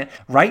second.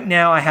 Right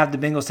now, I have the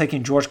Bengals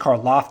taking George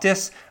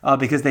Karlaftis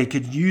because they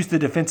could use the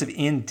defensive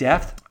end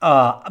depth,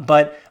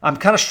 but I'm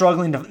kind of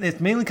struggling. It's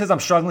mainly because I'm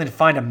struggling to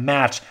find a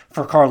match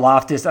for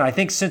Karlaftis, and I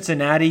think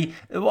Cincinnati,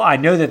 I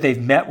know that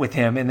they've met with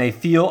him, and I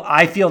feel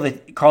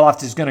that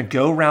Karlaftis is going to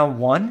go round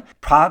 1,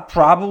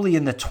 probably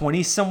in the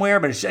 20s somewhere,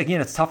 but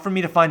it's tough for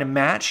me to find a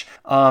match.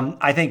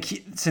 I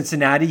think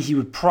Cincinnati, he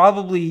would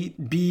probably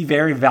be a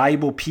very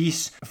valuable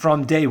piece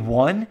from day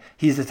 1.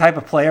 He's the type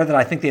of player that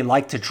I think they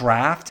like to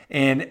draft,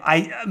 and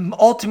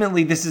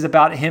ultimately this is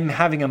about him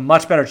having a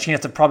much better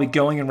chance of probably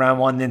going in round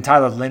 1 than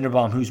Tyler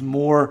Linderbaum, who's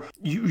more,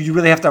 you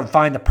really have to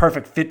find the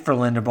perfect fit for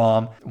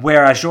Linderbaum,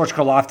 whereas George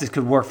Karlaftis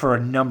could work for a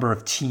number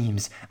of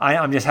teams.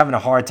 I'm just having a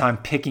hard time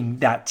picking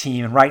that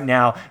team, and right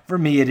now, for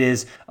me, it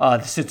is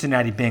the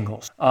Cincinnati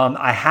Bengals.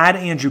 I had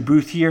Andrew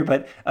Booth here,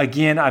 but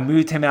again, I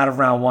moved him out of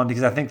round 1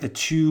 because I think the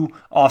 2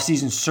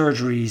 offseason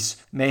surgeries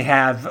may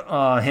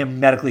have him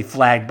medically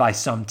flagged by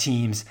some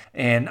teams,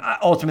 and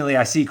ultimately,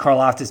 I see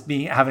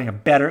Karlaftis having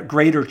a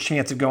greater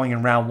chance of going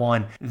in round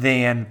 1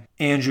 than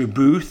Andrew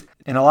Booth.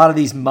 And a lot of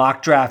these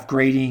mock draft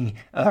grading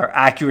or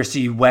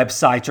accuracy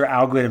websites or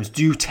algorithms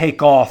do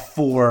take off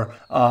for,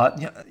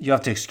 you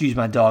have to excuse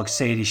my dog,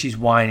 Sadie. She's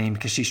whining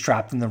because she's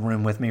trapped in the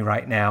room with me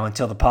right now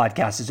until the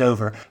podcast is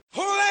over.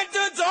 Who let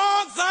the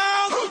dogs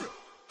out?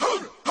 Who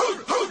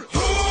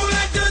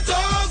let the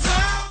dogs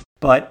out?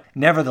 But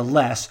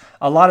nevertheless,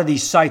 a lot of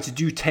these sites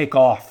do take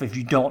off if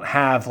you don't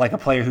have like a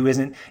player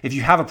if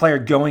you have a player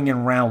going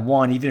in round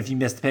 1, even if you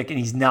miss the pick and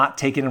he's not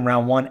taken in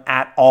round 1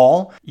 at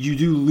all, you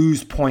do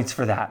lose points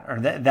for that, or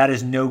that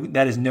is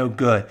no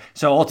good.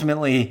 So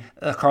ultimately,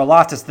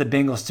 Karlaftis, the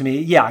Bengals, to me,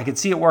 yeah, I could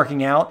see it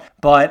working out,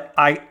 but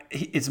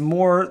it's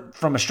more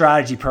from a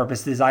strategy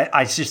purpose.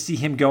 I just see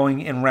him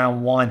going in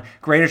round 1.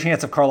 Greater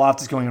chance of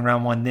Karlaftis going in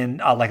round 1 than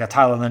like a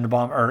Tyler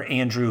Linderbaum or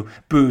Andrew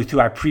Booth, who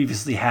I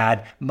previously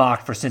had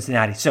mocked for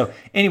Cincinnati. So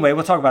anyway,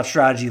 we'll talk about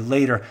strategy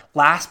later.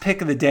 Last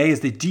pick of the day is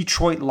the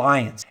Detroit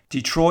Lions.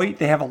 Detroit,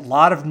 they have a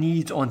lot of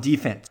needs on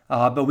defense,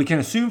 but we can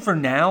assume for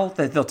now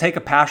that they'll take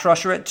a pass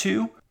rusher at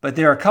 2. But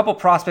there are a couple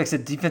prospects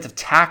at defensive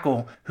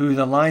tackle who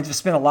the Lions have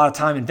spent a lot of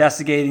time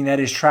investigating. That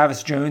is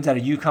Travis Jones out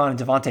of UConn and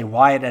Devontae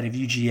Wyatt out of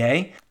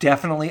UGA.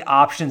 Definitely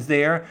options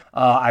there.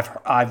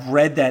 I've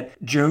read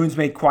that Jones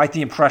made quite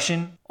the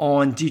impression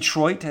on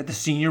Detroit at the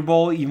Senior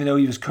Bowl, even though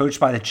he was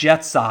coached by the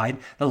Jets side.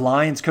 The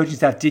Lions coaching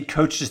staff did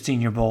coach the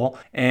Senior Bowl,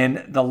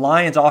 and the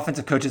Lions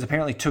offensive coaches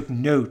apparently took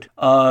note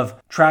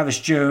of Travis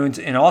Jones,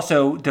 and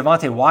also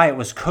Devontae Wyatt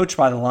was coached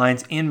by the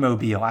Lions in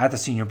Mobile at the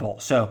Senior Bowl.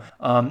 So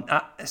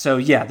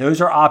yeah,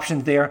 those are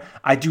options there.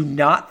 I do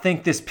not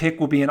think this pick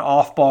will be an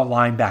off-ball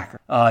linebacker.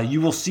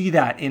 You will see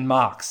that in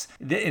mocks.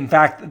 In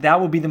fact, that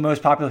will be the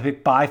most popular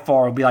pick by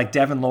far. It will be like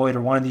Devin Lloyd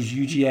or one of these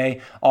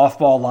UGA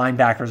off-ball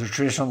linebackers or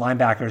traditional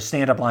linebackers,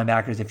 stand-up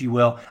linebackers, if you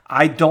will.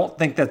 I don't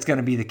think that's going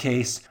to be the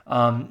case.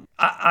 I'm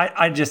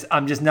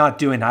just not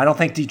doing it. I don't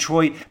think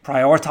Detroit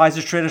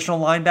prioritizes traditional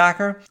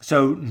linebacker.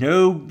 So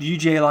no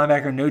UGA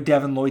linebacker, no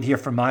Devin Lloyd here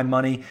for my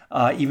money,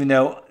 even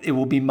though it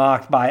will be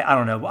mocked by, I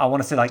don't know, I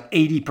want to say like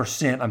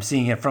 80%. I'm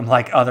seeing it from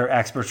like other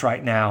experts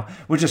right now,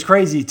 which is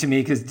crazy to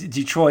me because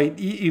Detroit,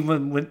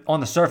 even on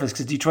the surface,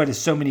 because Detroit has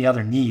so many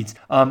other needs.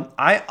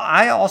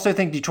 I also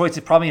think Detroit's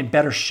probably in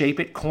better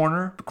shape at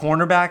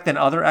cornerback than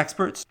other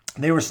experts.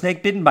 They were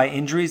snake bitten by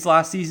injuries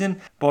last season,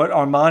 but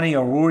Armani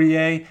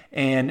Arourie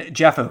and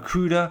Jeff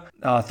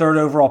Okudah, third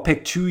overall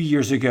pick 2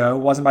 years ago,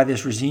 wasn't by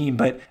this regime,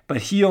 but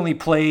he only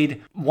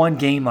played 1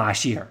 game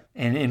last year.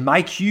 And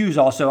Mike Hughes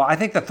also, I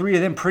think the 3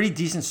 of them pretty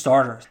decent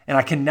starters. And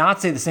I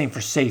cannot say the same for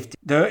safety.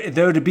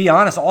 Though to be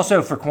honest,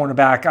 also for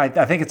cornerback,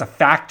 I think it's a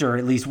factor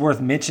at least worth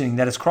mentioning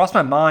that it's crossed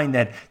my mind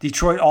that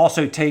Detroit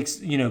also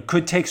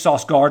could take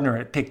Sauce Gardner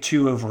at pick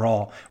 2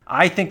 overall.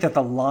 I think that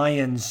the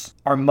Lions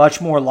are much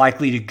more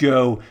likely to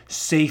go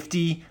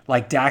safety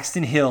like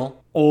Daxton Hill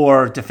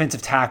or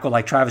defensive tackle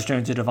like Travis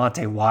Jones or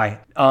Devontae Wyatt.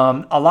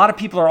 A lot of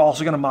people are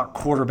also going to mock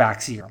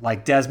quarterbacks here,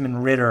 like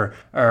Desmond Ridder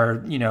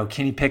or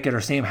Kenny Pickett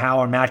or Sam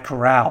Howell or Matt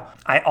Corral.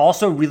 I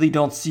also really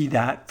don't see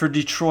that for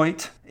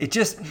Detroit.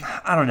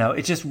 I don't know.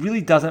 It just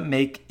really doesn't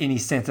make any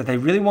sense. If they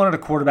really wanted a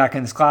quarterback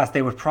in this class,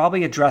 they would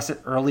probably address it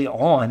early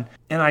on.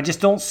 And I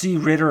just don't see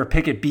Ridder or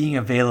Pickett being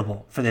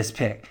available for this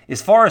pick.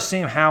 As far as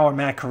Sam Howell or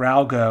Matt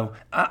Corral go,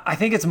 I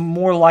think it's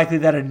more likely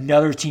that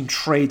another team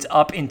trades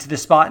up into the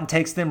spot and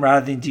takes them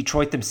rather than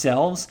Detroit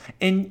themselves.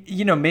 And,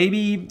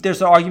 maybe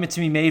there's an argument to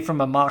be made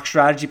from a mock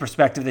strategy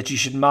perspective that you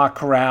should mock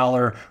Corral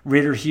or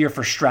Ridder here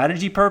for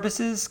strategy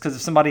purposes, because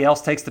if somebody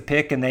else takes the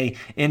pick and they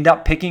end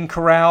up picking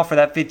Corral for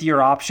that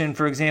fifth-year option,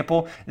 for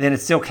example, then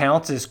it still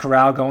counts as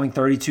Corral going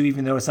 32,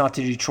 even though it's not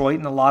to Detroit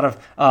in a lot of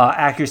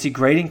accuracy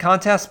grading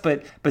contests.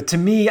 But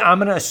to me, I'm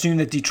going to assume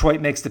that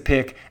Detroit makes the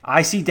pick.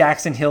 I see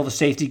Daxton Hill, the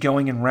safety,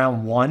 going in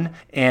round 1.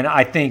 And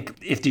I think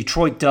if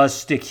Detroit does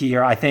stick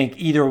here, I think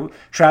either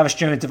Travis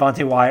Jones,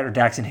 Devontae Wyatt, or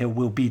Daxton Hill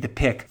will be the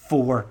pick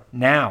for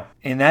now.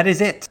 And that is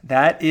it.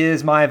 That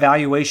is my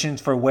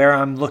evaluations for where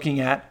I'm looking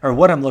at, or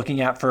what I'm looking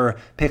at for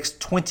picks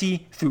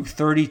 20 through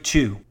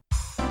 32.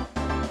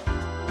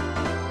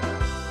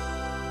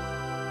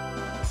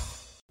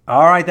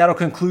 All right, that'll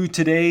conclude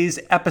today's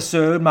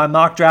episode. My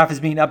mock draft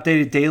is being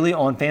updated daily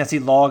on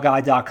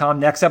FantasyLawGuy.com.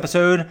 Next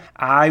episode,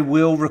 I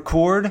will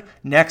record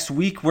next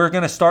week. We're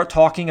going to start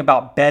talking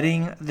about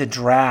betting the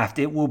draft.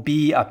 It will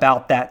be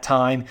about that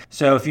time.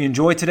 So if you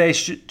enjoyed today's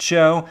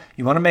show,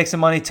 you want to make some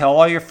money, tell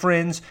all your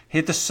friends,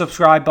 hit the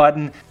subscribe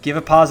button, give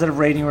a positive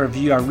rating or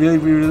review. I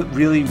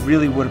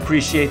really would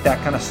appreciate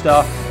that kind of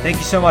stuff. Thank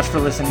you so much for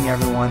listening,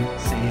 everyone.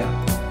 See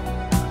ya.